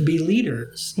people to be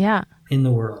leaders in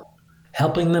the world,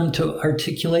 helping them to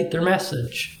articulate their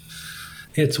message.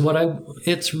 It's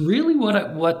really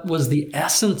what was the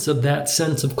essence of that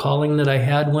sense of calling that I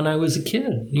had when I was a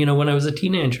kid, when I was a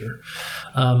teenager.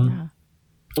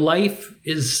 Life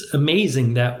is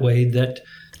amazing that way, that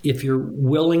if you're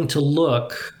willing to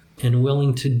look and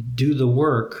willing to do the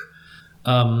work,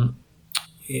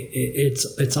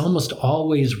 it's almost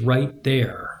always right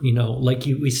there. Like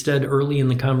we said early in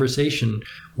the conversation,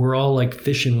 we're all like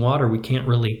fish in water. We can't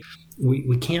really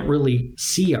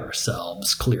see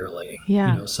ourselves clearly.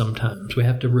 Yeah. Sometimes we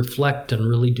have to reflect and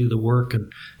really do the work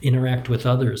and interact with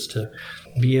others to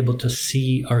be able to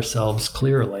see ourselves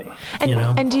clearly.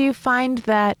 And do you find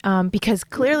that because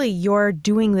clearly you're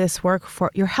doing this work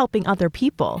you're helping other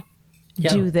people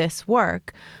do this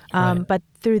work, Right. but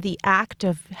through the act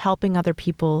of helping other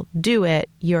people do it,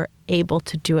 you're able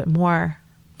to do it more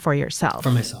for yourself.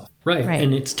 For myself. Right. Right.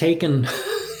 And it's taken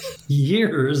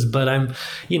years, but I'm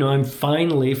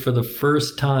finally, for the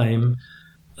first time,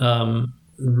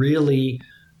 really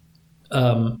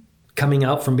coming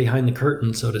out from behind the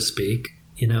curtain, so to speak.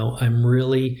 I'm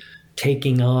really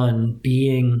taking on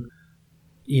being,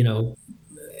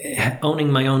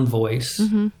 owning my own voice,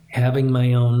 having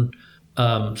my own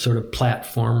sort of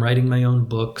platform, writing my own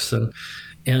books,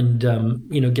 and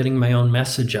getting my own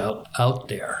message out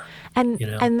there.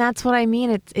 And that's what I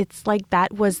mean. It's like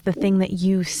that was the thing that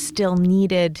you still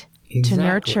needed to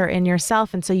nurture in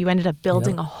yourself. And so you ended up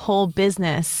building a whole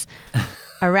business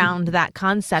around that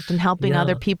concept and helping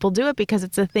other people do it because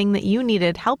it's a thing that you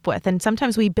needed help with. And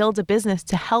sometimes we build a business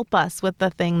to help us with the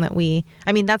thing that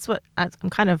that's what I'm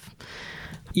kind of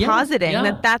positing,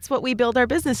 that that's what we build our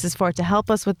businesses for, to help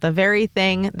us with the very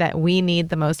thing that we need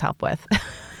the most help with.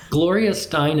 Gloria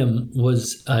Steinem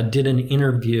did an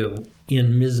interview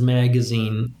in Ms.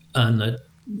 Magazine on the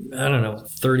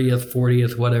 30th,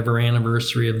 40th, whatever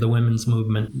anniversary of the women's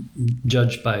movement,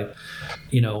 judged by,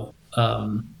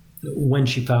 when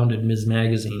she founded Ms.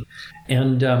 Magazine.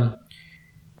 And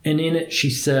in it, she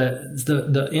said,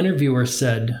 the interviewer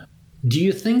said, do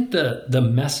you think the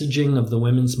messaging of the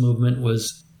women's movement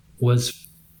was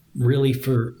really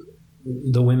for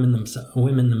the women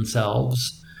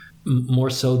themselves, more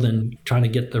so than trying to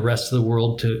get the rest of the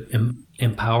world to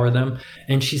empower them?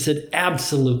 And she said,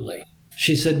 absolutely.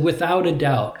 She said, without a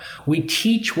doubt, we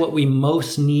teach what we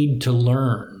most need to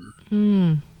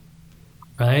learn.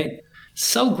 Right?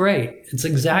 So great. It's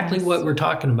exactly what we're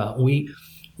talking about. We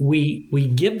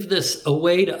give this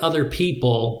away to other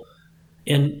people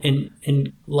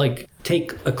and like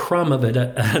take a crumb of it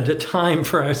at a time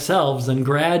for ourselves, and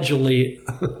gradually,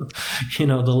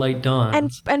 the light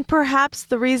dawns. And perhaps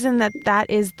the reason that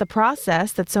is the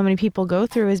process that so many people go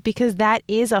through is because that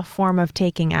is a form of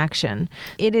taking action.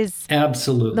 It is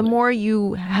absolutely. The more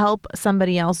you help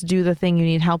somebody else do the thing you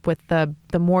need help with, the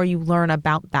more you learn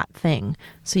about that thing,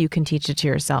 so you can teach it to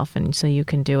yourself and so you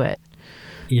can do it.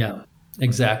 Yeah,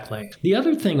 exactly. The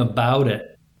other thing about it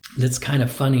that's kind of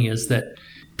funny is that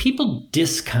people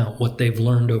discount what they've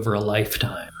learned over a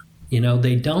lifetime.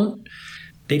 They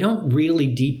don't really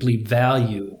deeply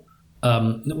value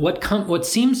what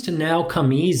seems to now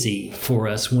come easy for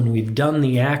us when we've done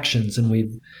the actions and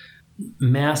we've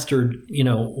mastered,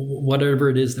 whatever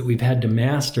it is that we've had to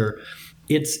master.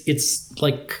 It's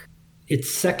like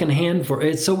it's secondhand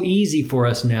it's so easy for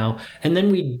us now, and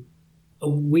then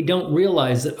we don't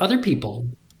realize that other people,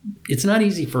 it's not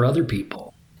easy for other people.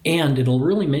 And it'll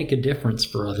really make a difference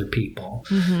for other people.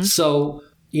 Mm-hmm. So,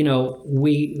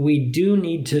 we do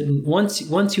need to, once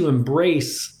you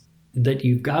embrace that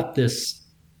you've got this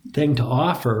thing to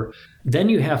offer, then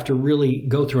you have to really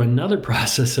go through another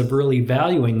process of really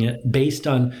valuing it based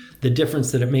on the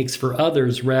difference that it makes for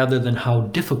others rather than how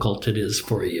difficult it is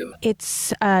for you.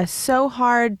 It's so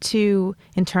hard to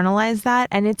internalize that.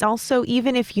 And it's also,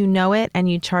 even if you know it and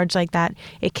you charge like that,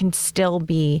 it can still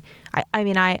be,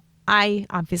 I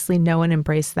obviously know and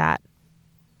embrace that.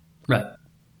 Right.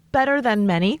 Better than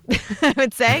many, I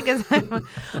would say, because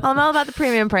I'm all about the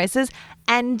premium prices.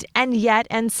 And yet,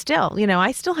 and still,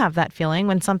 I still have that feeling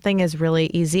when something is really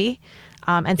easy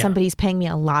and somebody's paying me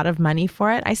a lot of money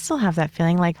for it. I still have that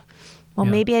feeling like, well,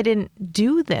 maybe I didn't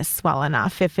do this well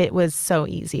enough if it was so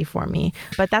easy for me.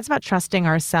 But that's about trusting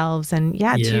ourselves. And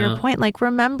to your point, like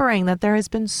remembering that there has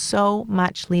been so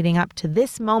much leading up to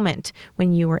this moment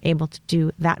when you were able to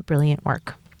do that brilliant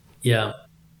work. Yeah.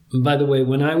 By the way,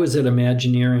 when I was at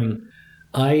Imagineering,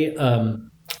 I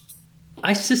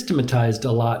systematized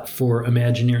a lot for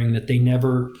Imagineering that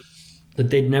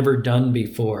they'd never done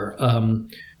before.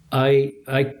 I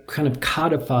kind of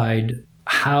codified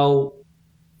how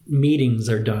meetings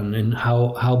are done and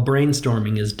how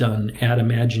brainstorming is done at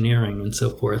Imagineering and so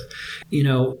forth.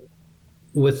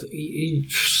 With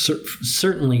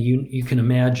certainly you can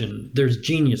imagine there's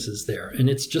geniuses there, and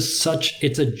it's just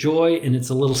it's a joy and it's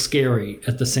a little scary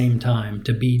at the same time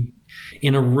to be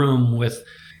in a room with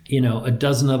a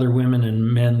dozen other women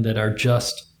and men that are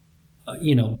just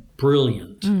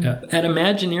brilliant. At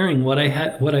Imagineering, what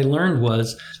I learned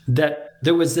was that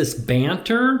there was this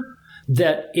banter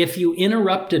that if you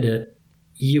interrupted it,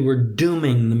 you were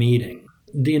dooming the meeting.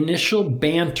 The initial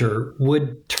banter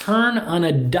would turn on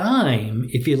a dime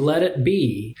if you let it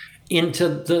be into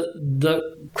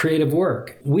the creative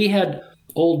work. We had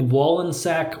old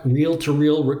Wallensack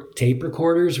reel-to-reel tape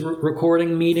recorders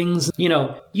recording meetings.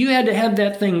 You had to have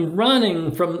that thing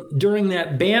running during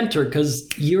that banter because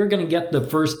you were going to get the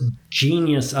first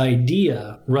genius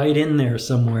idea right in there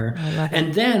somewhere.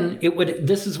 And then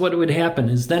this is what would happen,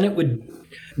 is then it would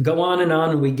go on,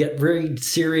 and we get very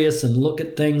serious and look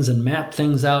at things and map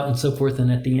things out and so forth.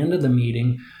 And at the end of the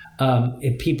meeting,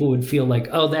 if people would feel like,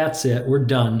 oh, that's it, we're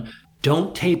done.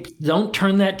 Don't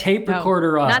turn that tape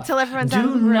recorder off. Not till everyone's out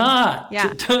of the room. Do not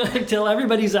till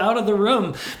everybody's out of the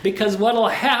room, because what'll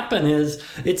happen is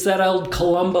it's that old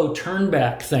Columbo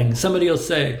turnback thing. Somebody will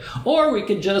say, or we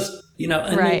could just,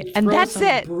 and that's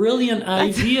it. Brilliant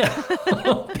idea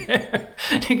out there.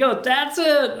 You go, that's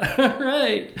it.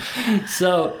 Right.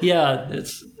 So yeah,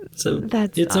 it's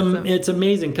awesome. It's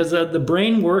amazing because the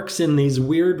brain works in these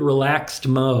weird relaxed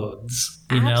modes.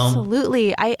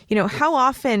 Absolutely. How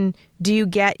often do you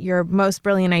get your most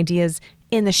brilliant ideas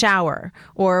in the shower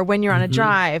or when you're on a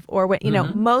drive or when,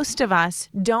 most of us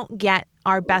don't get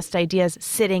our best ideas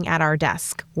sitting at our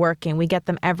desk working. We get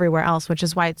them everywhere else, which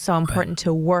is why it's so important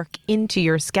to work into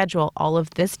your schedule all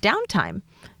of this downtime.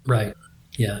 Right.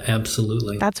 Yeah,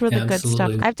 absolutely. That's where the good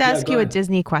stuff. I have to ask you a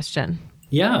Disney question.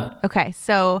 Yeah. Okay.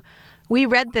 So we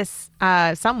read this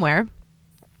somewhere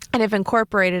and have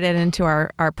incorporated it into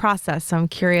our process. So I'm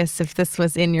curious if this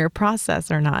was in your process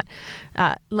or not.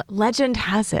 Legend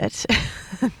has it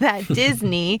that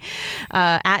Disney,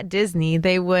 at Disney,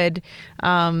 they would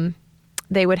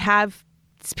have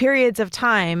periods of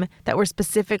time that were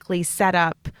specifically set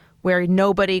up where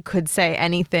nobody could say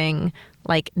anything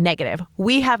like negative.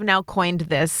 We have now coined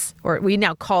this, or we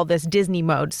now call this Disney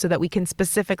mode, so that we can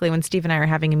specifically, when Steve and I are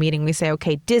having a meeting, we say,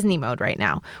 okay, Disney mode right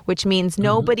now, which means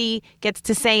nobody gets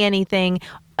to say anything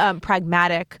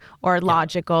pragmatic or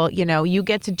logical. You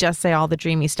get to just say all the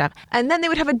dreamy stuff. And then they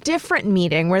would have a different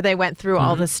meeting where they went through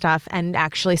all this stuff and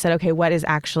actually said, okay, what is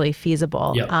actually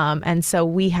feasible? Yep. And so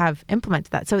we have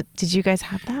implemented that. So did you guys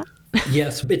have that?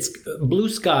 Yes, it's Blue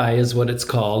Sky is what it's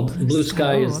called. Blue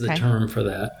Sky is the term for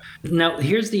that. Now,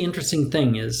 here's the interesting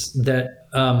thing is that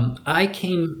when I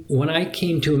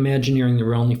came to Imagineering, there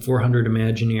were only 400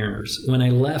 Imagineers. When I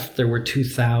left, there were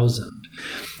 2,000.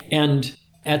 And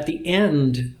at the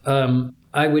end,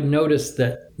 I would notice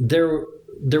that there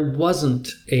wasn't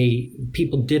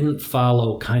people didn't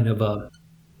follow kind of a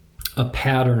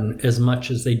pattern as much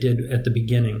as they did at the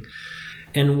beginning.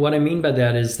 And what I mean by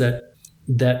that is that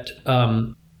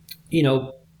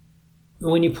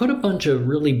when you put a bunch of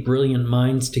really brilliant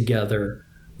minds together,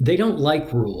 they don't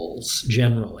like rules,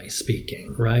 generally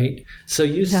speaking, right? So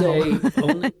you say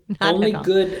only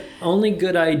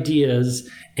good ideas,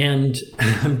 and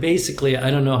basically, I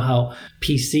don't know how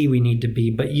PC we need to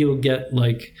be, but you'll get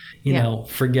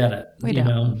forget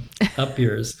it, up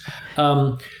yours.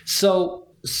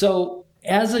 So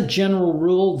as a general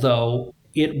rule, though,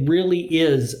 it really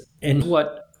is, and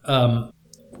what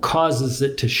causes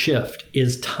it to shift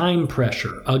is time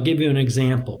pressure. I'll give you an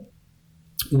example.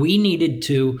 We needed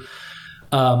to,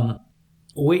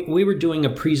 we were doing a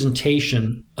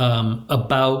presentation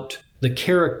about the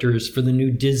characters for the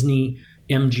new Disney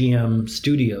MGM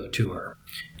studio tour.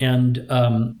 And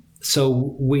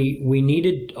so we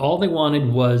needed, all they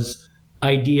wanted was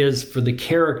ideas for the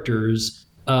characters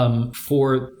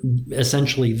for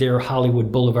essentially their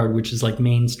Hollywood Boulevard, which is like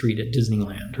Main Street at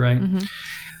Disneyland, right? Mm-hmm.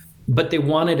 But they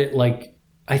wanted it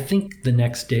I think the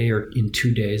next day or in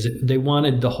 2 days. They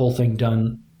wanted the whole thing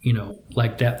done,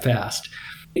 like that fast.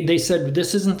 They said,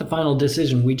 this isn't the final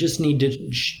decision. We just need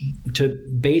to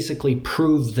basically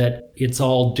prove that it's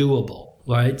all doable,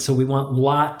 right? So we want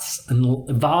lots, and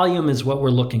volume is what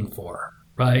we're looking for,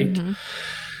 right? Mm-hmm.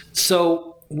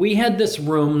 So we had this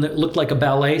room that looked like a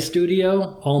ballet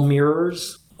studio, all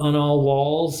mirrors on all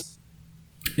walls.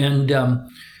 And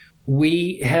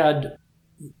we had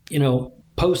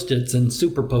Post-its and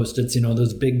super Post-its,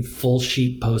 those big full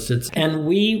sheet Post-its. And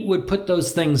we would put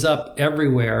those things up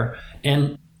everywhere.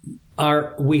 And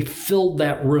we filled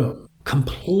that room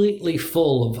completely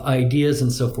full of ideas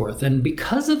and so forth. And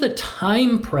because of the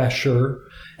time pressure,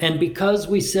 and because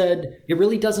we said it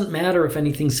really doesn't matter if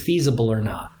anything's feasible or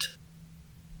not,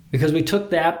 because we took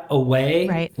that away,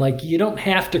 right. Like you don't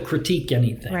have to critique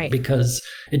anything, right, because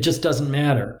it just doesn't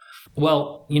matter.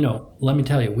 Well, let me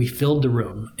tell you, we filled the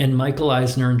room, and Michael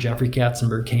Eisner and Jeffrey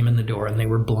Katzenberg came in the door, and they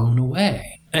were blown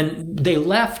away. And they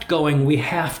left going, we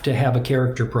have to have a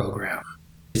character program.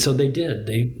 So they did.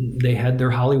 They had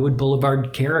their Hollywood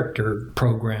Boulevard character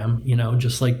program,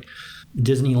 just like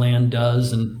Disneyland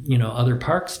does and, other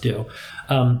parks do.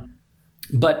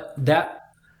 But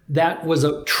that was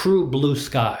a true blue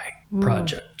sky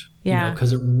project. Yeah.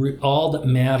 Because all that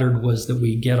mattered was that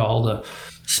we get all the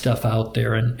stuff out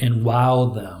there and wow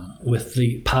them with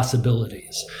the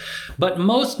possibilities. But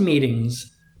most meetings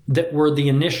that were the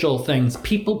initial things,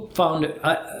 people found it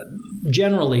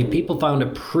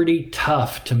pretty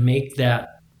tough to make that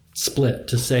split,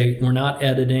 to say we're not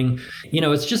editing.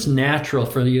 It's just natural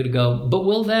for you to go, but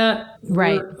will that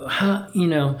right?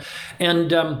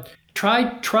 And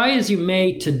try as you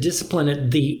may to discipline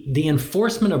it. The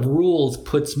enforcement of rules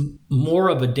puts more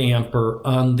of a damper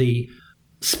on the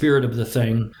spirit of the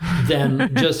thing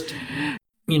than just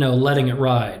letting it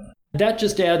ride. That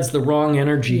just adds the wrong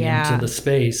energy into the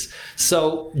space.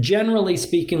 So generally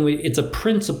speaking, it's a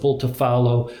principle to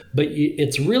follow, but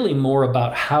it's really more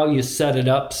about how you set it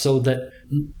up so that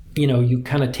you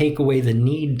kind of take away the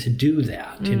need to do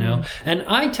that, And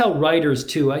I tell writers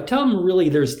too, I tell them really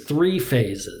there's 3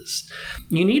 phases.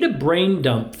 You need a brain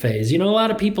dump phase. A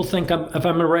lot of people think if I'm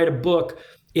going to write a book,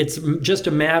 it's just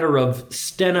a matter of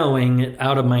stenoing it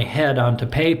out of my head onto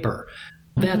paper.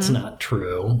 That's not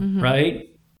true, right?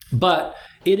 But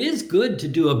it is good to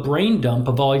do a brain dump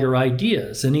of all your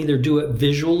ideas and either do it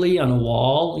visually on a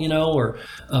wall, or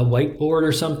a whiteboard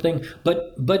or something.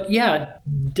 But yeah,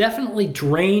 definitely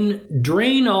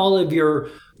drain all of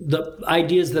the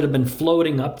ideas that have been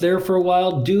floating up there for a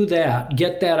while. Do that.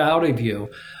 Get that out of you.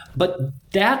 But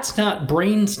that's not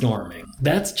brainstorming.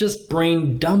 That's just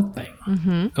brain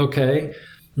dumping. Okay?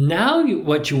 Now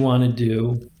what you want to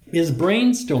do is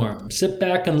brainstorm. Sit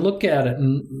back and look at it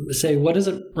and say, what does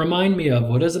it remind me of?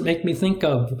 What does it make me think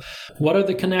of? What are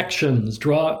the connections?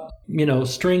 Draw,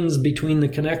 strings between the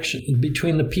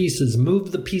pieces.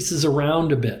 Move the pieces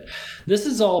around a bit. This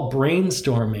is all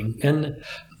brainstorming. And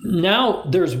now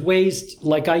there's ways,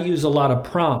 like I use a lot of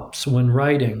prompts when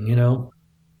writing,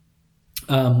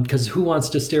 because who wants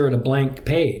to stare at a blank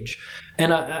page?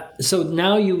 And so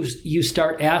now you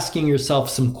start asking yourself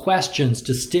some questions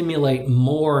to stimulate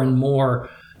more and more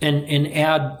and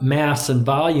add mass and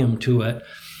volume to it.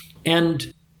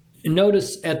 And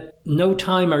notice at no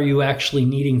time are you actually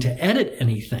needing to edit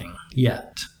anything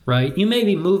yet, right? You may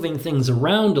be moving things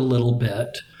around a little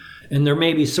bit, and there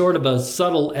may be sort of a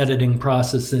subtle editing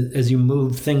process as you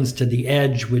move things to the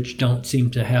edge, which don't seem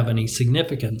to have any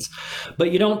significance. But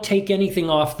you don't take anything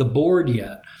off the board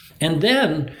yet. And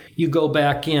then you go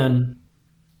back in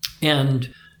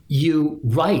and you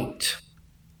write.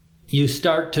 You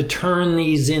start to turn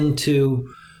these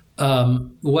into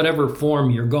whatever form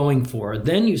you're going for.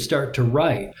 Then you start to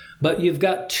write. But you've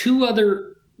got 2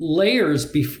 other layers,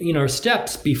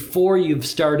 steps before you've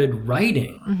started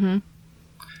writing.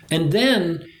 And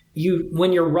then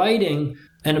when you're writing,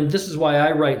 and this is why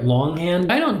I write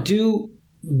longhand, I don't do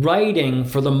writing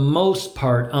for the most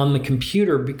part on the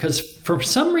computer because for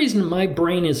some reason my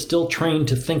brain is still trained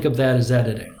to think of that as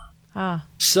editing.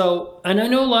 So, and I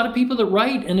know a lot of people that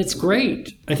write and it's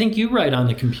great. I think you write on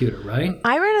the computer, right?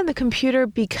 I write on the computer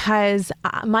because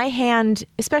my hand,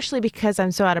 especially because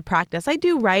I'm so out of practice, I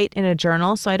do write in a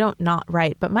journal, so I don't not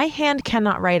write, but my hand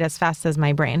cannot write as fast as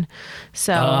my brain.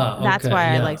 So that's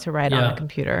why I like to write on the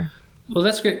computer. Well,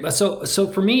 that's great. So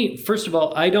for me, first of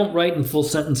all, I don't write in full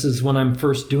sentences when I'm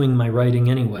first doing my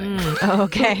writing anyway.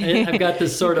 Okay. I've got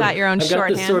this sort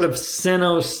of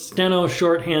steno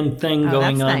shorthand thing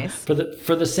going on nice. for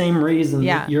the same reason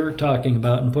that you're talking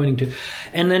about and pointing to.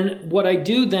 And then what I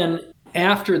do then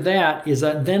after that is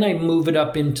then I move it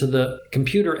up into the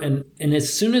computer, and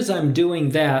as soon as I'm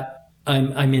doing that,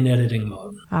 I'm in editing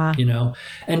mode.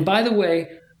 And by the way,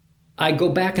 I go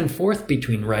back and forth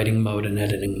between writing mode and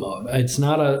editing mode. It's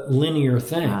not a linear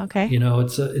thing. Okay.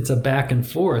 It's a back and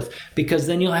forth, because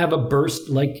then you'll have a burst,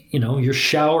 like, your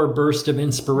shower burst of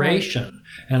inspiration, right.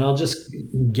 And I'll just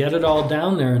get it all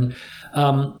down there. And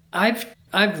I've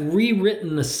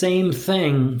rewritten the same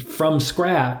thing from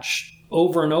scratch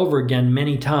over and over again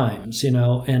many times,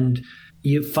 and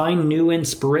you find new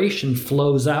inspiration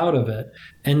flows out of it,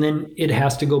 and then it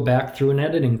has to go back through an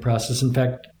editing process. In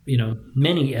fact,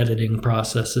 many editing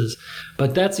processes.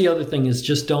 But that's the other thing, is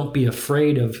just don't be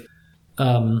afraid of,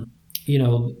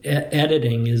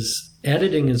 editing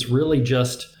is really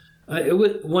just,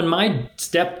 when my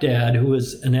stepdad, who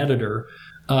was an editor,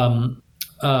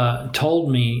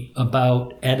 told me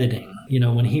about editing,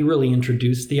 when he really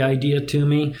introduced the idea to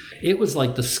me, it was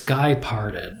like the sky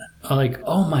parted. Like,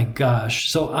 oh my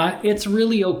gosh. So it's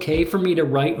really okay for me to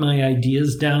write my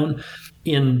ideas down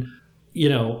in,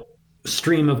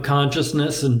 stream of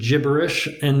consciousness and gibberish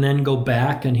and then go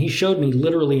back. And he showed me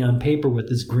literally on paper with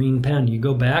this green pen. You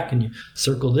go back and you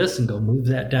circle this and go move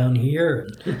that down here,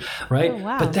 right? Oh,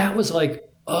 wow. But that was like,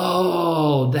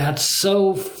 oh, that's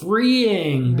so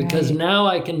freeing because now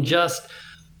I can just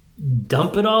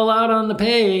dump it all out on the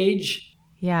page.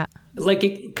 Yeah. Like,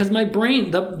 because my brain,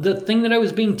 the thing that I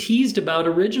was being teased about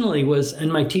originally was,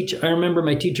 and I remember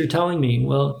my teacher telling me,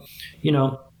 well, you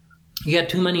got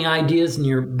too many ideas in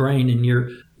your brain and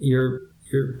you're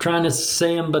trying to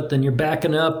say them, but then you're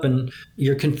backing up and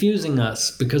you're confusing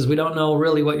us because we don't know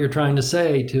really what you're trying to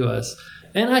say to us.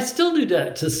 And I still do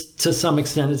that to some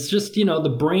extent. It's just,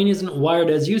 the brain isn't wired,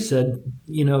 as you said,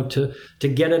 to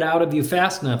get it out of you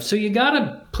fast enough. So you got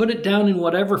to put it down in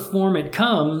whatever form it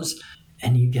comes,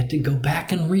 and you get to go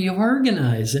back and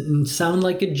reorganize it and sound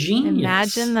like a genius.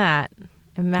 Imagine that.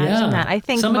 I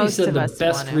think somebody most said of us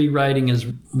best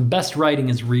writing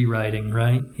is rewriting,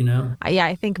 right? Yeah,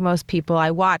 I think most people I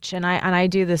watch, and I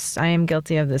do this. I am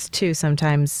guilty of this too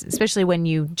sometimes, especially when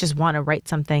you just want to write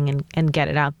something and get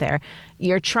it out there.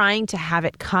 You're trying to have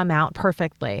it come out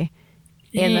perfectly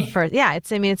in the first. Yeah,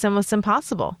 it's almost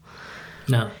impossible.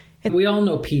 No, we all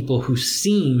know people who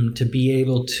seem to be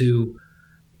able to,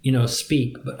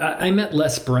 speak. But I met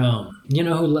Les Brown. You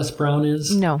know who Les Brown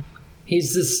is? No.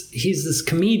 He's this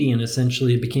comedian,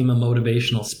 essentially, who became a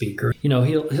motivational speaker.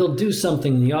 He'll do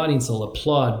something, the audience will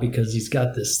applaud because he's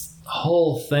got this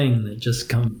whole thing that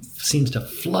just seems to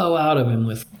flow out of him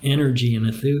with energy and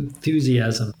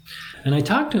enthusiasm. And I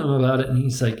talked to him about it, and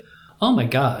he's like, oh my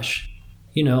gosh,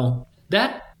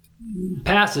 that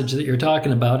passage that you're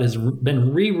talking about has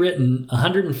been rewritten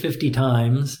 150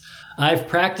 times. I've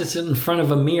practiced it in front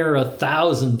of a mirror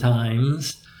 1,000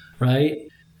 times, right?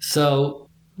 So...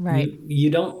 Right.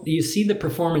 You see the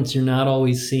performance, you're not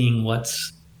always seeing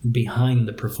what's behind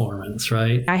the performance,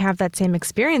 right? I have that same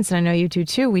experience, and I know you do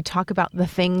too. We talk about the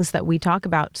things that we talk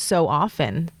about so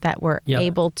often that we're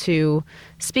able to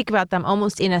speak about them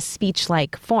almost in a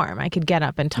speech-like form. I could get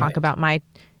up and talk about my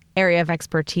area of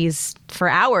expertise for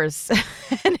hours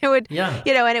and it would and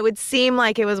it would seem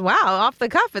like it was off the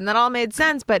cuff and that all made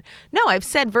sense, but no, I've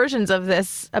said versions of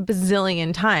this a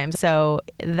bazillion times. So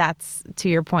that's, to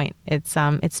your point, it's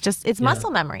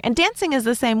muscle memory. And dancing is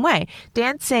the same way.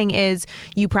 Dancing is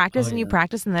you practice and you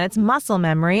practice, and then it's muscle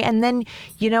memory, and then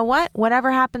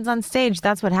whatever happens on stage,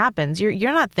 that's what happens.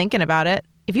 You're not thinking about it.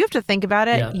 If you have to think about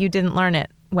it, you didn't learn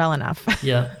it well enough.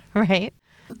 Yeah. Right?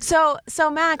 So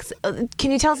Max, can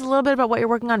you tell us a little bit about what you're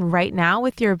working on right now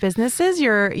with your businesses?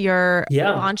 You're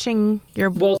launching your...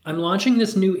 Well, I'm launching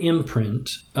this new imprint.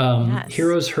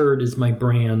 Heroes Herd is my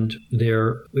brand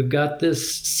there. We've got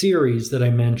this series that I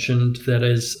mentioned that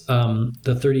is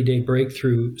the 30-Day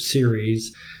Breakthrough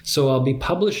series. So I'll be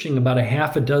publishing about a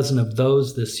half a dozen of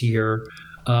those this year,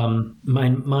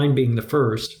 mine being the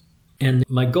first. And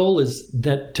my goal is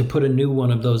to put a new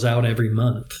one of those out every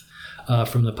month.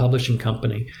 From the publishing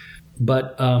company.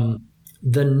 But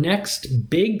the next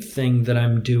big thing that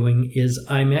I'm doing is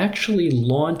I'm actually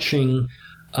launching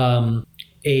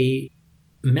a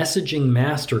messaging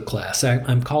masterclass.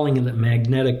 I'm calling it the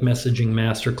Magnetic Messaging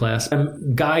Masterclass.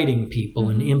 I'm guiding people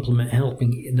and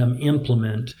helping them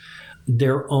implement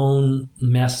their own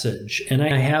message. And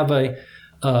I have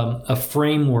a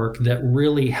framework that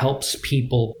really helps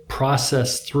people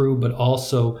process through, but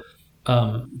also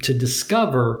to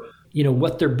discover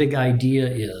what their big idea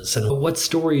is and what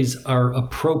stories are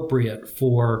appropriate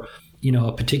for,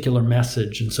 a particular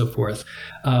message and so forth.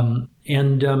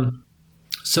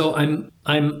 So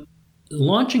I'm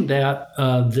launching that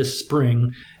this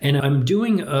spring, and I'm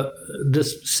doing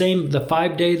the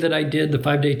 5-day that I did, the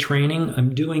 5-day training.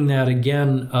 I'm doing that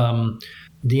again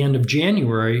the end of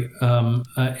January,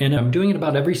 and I'm doing it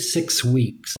about every 6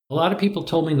 weeks. A lot of people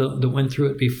told me that went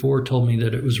through it before told me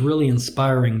that it was really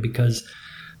inspiring because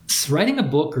writing a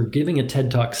book or giving a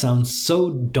TED Talk sounds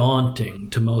so daunting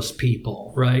to most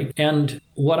people, right? And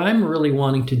what I'm really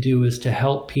wanting to do is to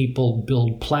help people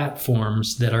build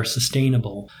platforms that are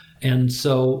sustainable. And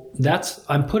so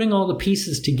I'm putting all the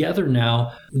pieces together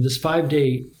now. This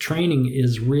 5-day training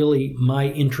is really my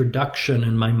introduction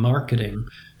and my marketing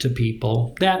to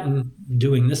people. That and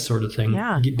doing this sort of thing,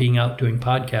 being out doing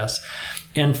podcasts.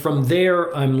 And from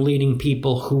there, I'm leading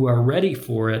people who are ready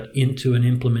for it into an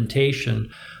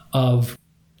implementation of,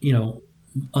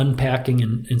 unpacking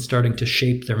and starting to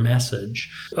shape their message,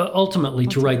 ultimately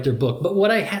to write their book. But what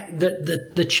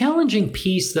the challenging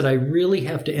piece that I really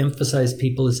have to emphasize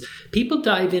people is people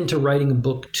dive into writing a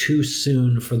book too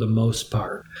soon for the most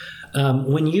part.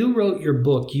 When you wrote your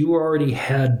book, you already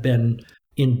had been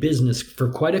in business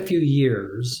for quite a few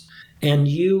years, and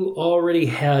you already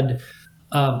had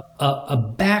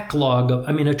a backlog of,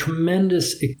 a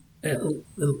tremendous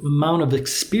amount of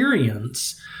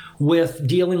experience with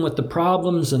dealing with the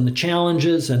problems and the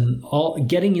challenges and all,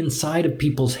 getting inside of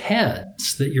people's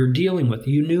heads that you're dealing with.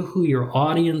 You knew who your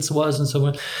audience was and so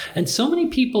on. And so many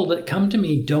people that come to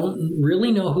me don't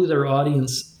really know who their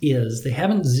audience is. They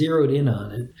haven't zeroed in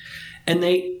on it. And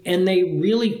they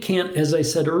really can't, as I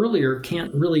said earlier,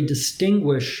 can't really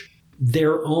distinguish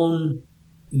their own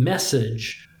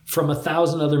message from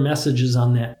 1,000 other messages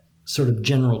on that sort of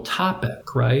general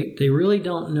topic, right? They really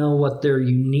don't know what their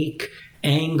unique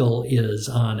angle is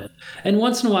on it. And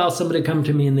once in a while, somebody come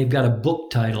to me and they've got a book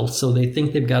title, so they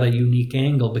think they've got a unique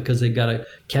angle because they've got a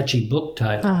catchy book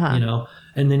title,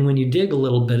 And then when you dig a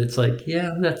little bit, it's like,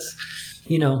 yeah, that's,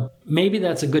 maybe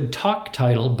that's a good talk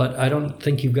title, but I don't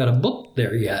think you've got a book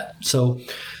there yet. So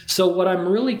what I'm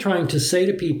really trying to say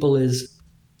to people is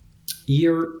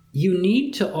you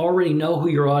need to already know who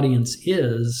your audience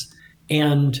is,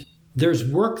 and there's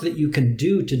work that you can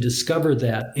do to discover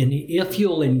that. And if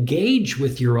you'll engage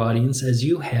with your audience as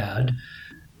you had,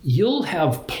 you'll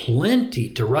have plenty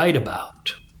to write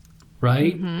about,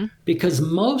 right? Mm-hmm. Because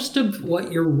most of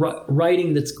what you're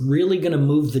writing that's really going to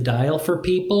move the dial for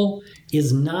people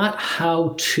is not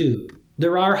how-to.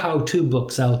 There are how-to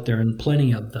books out there and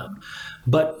plenty of them.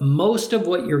 But most of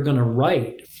what you're going to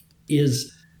write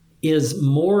is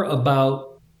more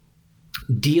about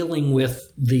dealing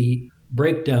with the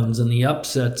breakdowns and the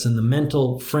upsets and the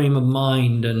mental frame of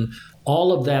mind and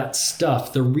all of that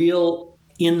stuff, the real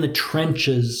in the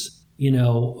trenches,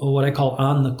 what I call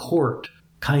on the court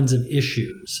kinds of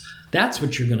issues. That's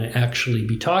what you're going to actually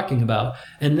be talking about.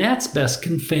 And that's best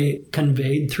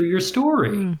conveyed through your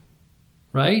story,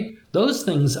 right? Those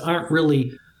things aren't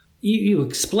really, you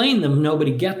explain them,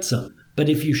 nobody gets them. But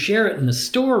if you share it in the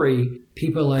story,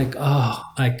 people are like, oh,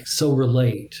 I so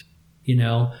relate.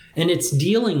 And it's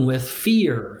dealing with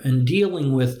fear and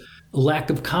dealing with lack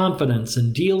of confidence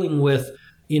and dealing with,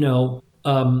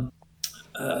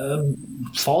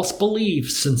 false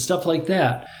beliefs and stuff like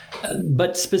that.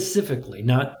 But specifically,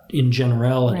 not in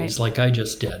generalities like I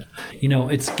just did.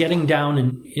 It's getting down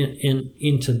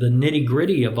into the nitty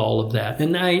gritty of all of that.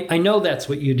 And I know that's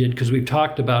what you did because we've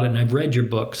talked about it and I've read your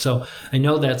book. So I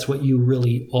know that's what you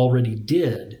really already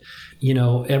did.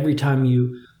 Every time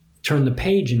you turn the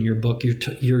page in your book,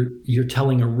 you're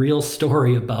telling a real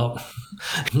story about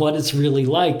what it's really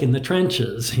like in the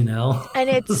trenches, And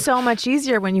it's so much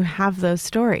easier when you have those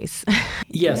stories.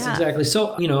 Yes, exactly.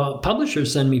 So,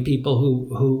 publishers send me people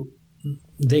who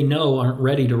they know aren't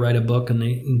ready to write a book, and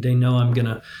they know I'm going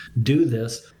to do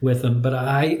this with them. But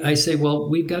I say, well,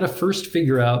 we've got to first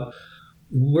figure out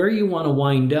where you want to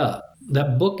wind up.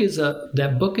 That book is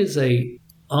a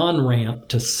on-ramp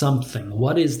to something.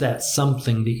 What is that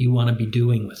something that you want to be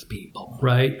doing with people,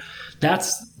 right?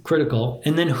 That's critical.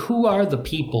 And then who are the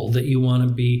people that you want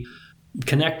to be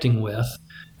connecting with?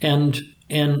 And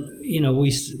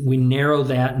we narrow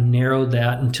that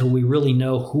until we really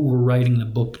know who we're writing the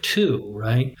book to,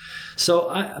 right?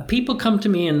 So people come to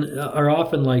me and are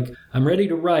often like, I'm ready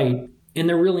to write, and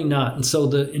they're really not. And so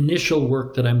the initial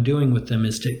work that I'm doing with them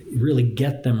is to really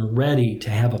get them ready to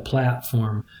have a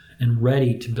platform and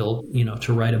ready to build,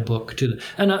 to write a book to them.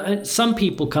 And some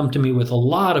people come to me with a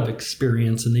lot of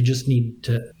experience and they just need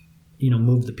to,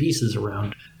 move the pieces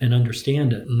around and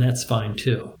understand it. And that's fine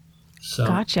too. So,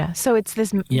 gotcha. So it's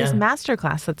this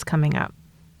masterclass that's coming up.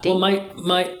 Well, my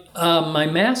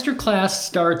masterclass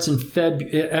starts in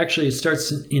Actually, it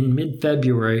starts in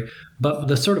mid-February, but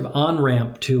the sort of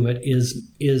on-ramp to it is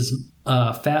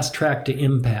Fast Track to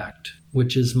Impact,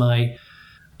 which is my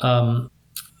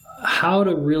how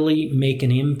to really make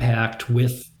an impact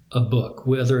with a book,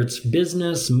 whether it's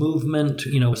business, movement,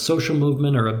 social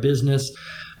movement or a business,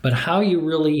 but how you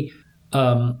really,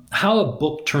 how a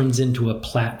book turns into a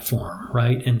platform,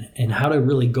 right? And how to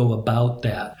really go about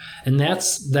that. And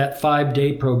that's that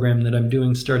 5-day program that I'm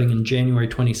doing starting in January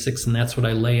 26th. And that's what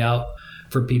I lay out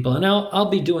for people. And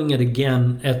I'll be doing it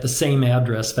again at the same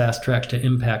address,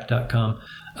 fasttracktoimpact.com.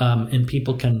 And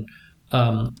people can,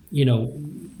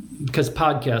 because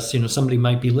podcasts, somebody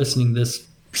might be listening this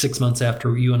 6 months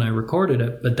after you and I recorded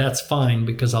it, but that's fine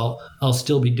because I'll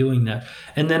still be doing that.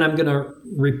 And then I'm going to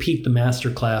repeat the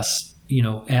masterclass,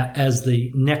 as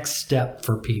the next step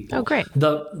for people. Oh, great.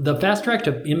 The Fast Track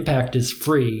to Impact is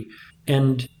free,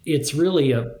 and it's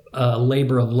really a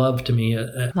labor of love to me.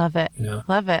 Love it.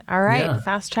 Love it. All right. Yeah.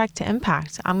 Fast Track to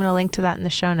Impact. I'm going to link to that in the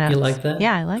show notes. You like that?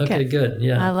 Yeah, I like it. Okay, good.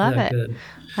 Yeah. I love it. Good.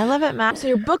 I love it, Matt. So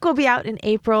your book will be out in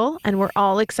April, and we're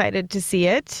all excited to see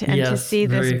it and to see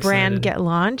this brand get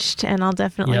launched. And I'll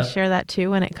definitely share that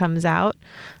too when it comes out.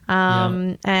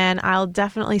 And I'll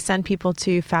definitely send people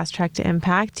to Fast Track to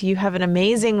Impact. You have an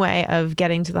amazing way of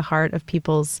getting to the heart of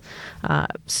people's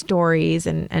stories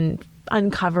and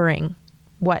uncovering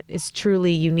what is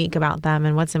truly unique about them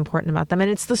and what's important about them. And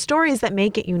it's the stories that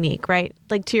make it unique, right?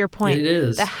 Like to your point, it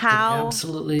is. The how, it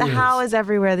absolutely the is. How is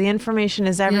everywhere. The information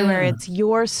is everywhere. Yeah. It's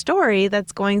your story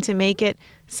that's going to make it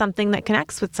something that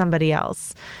connects with somebody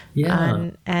else. Yeah.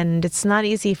 And it's not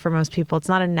easy for most people. It's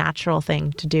not a natural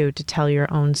thing to do, to tell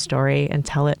your own story and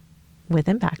tell it with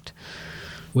impact.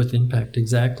 With impact,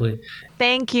 exactly.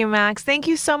 Thank you, Max. Thank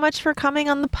you so much for coming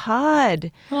on the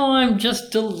pod. Oh, I'm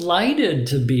just delighted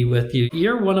to be with you.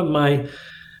 You're one of my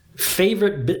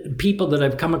favorite people that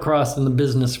I've come across in the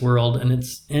business world. And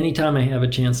it's anytime I have a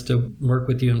chance to work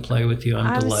with you and play with you,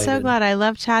 I'm delighted. I'm so glad. I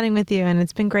love chatting with you, and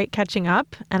it's been great catching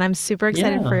up. And I'm super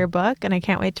excited for your book, and I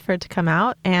can't wait for it to come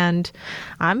out. And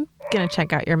I'm going to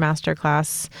check out your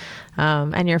masterclass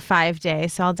and your 5-day.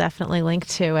 So I'll definitely link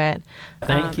to it.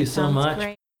 Thank you so much.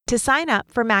 Great. To sign up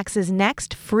for Max's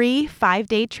next free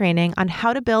 5-day training on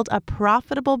how to build a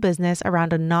profitable business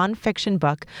around a nonfiction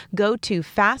book, go to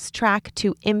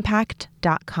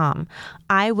fasttracktoimpact.com.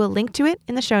 I will link to it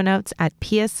in the show notes at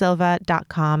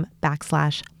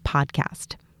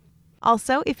piasilva.com/podcast.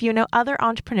 Also, if you know other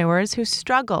entrepreneurs who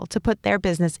struggle to put their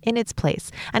business in its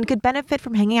place and could benefit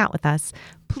from hanging out with us,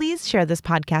 please share this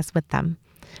podcast with them.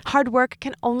 Hard work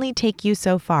can only take you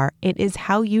so far. It is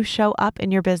how you show up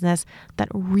in your business that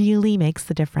really makes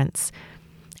the difference.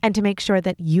 And to make sure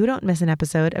that you don't miss an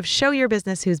episode of Show Your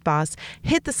Business Who's Boss,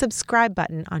 hit the subscribe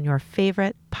button on your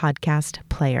favorite podcast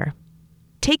player.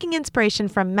 Taking inspiration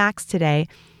from Max today,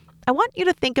 I want you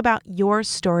to think about your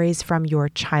stories from your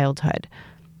childhood.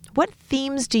 What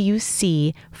themes do you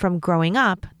see from growing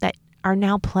up that are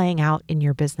now playing out in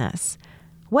your business?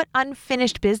 What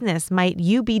unfinished business might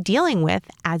you be dealing with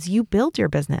as you build your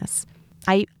business?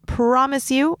 I promise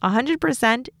you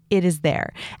 100% it is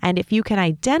there. And if you can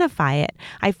identify it,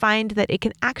 I find that it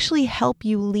can actually help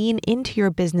you lean into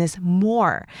your business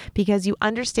more because you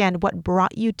understand what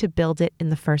brought you to build it in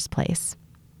the first place.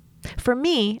 For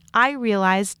me, I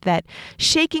realized that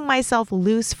shaking myself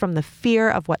loose from the fear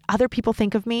of what other people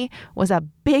think of me was a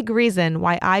big reason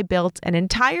why I built an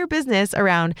entire business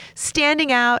around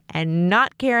standing out and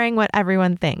not caring what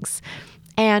everyone thinks.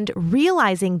 And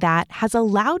realizing that has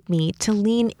allowed me to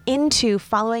lean into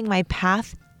following my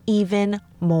path even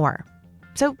more.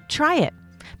 So try it,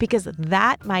 because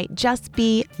that might just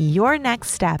be your next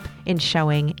step in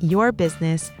showing your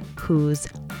business who's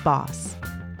boss.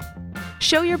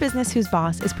 Show Your Business Who's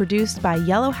Boss is produced by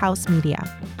Yellow House Media.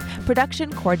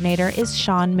 Production coordinator is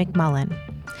Sean McMullen.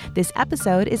 This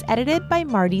episode is edited by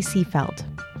Marty Seafeld.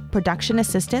 Production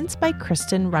assistance by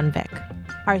Kristen Runvik.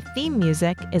 Our theme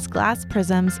music is Glass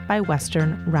Prisms by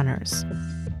Western Runners.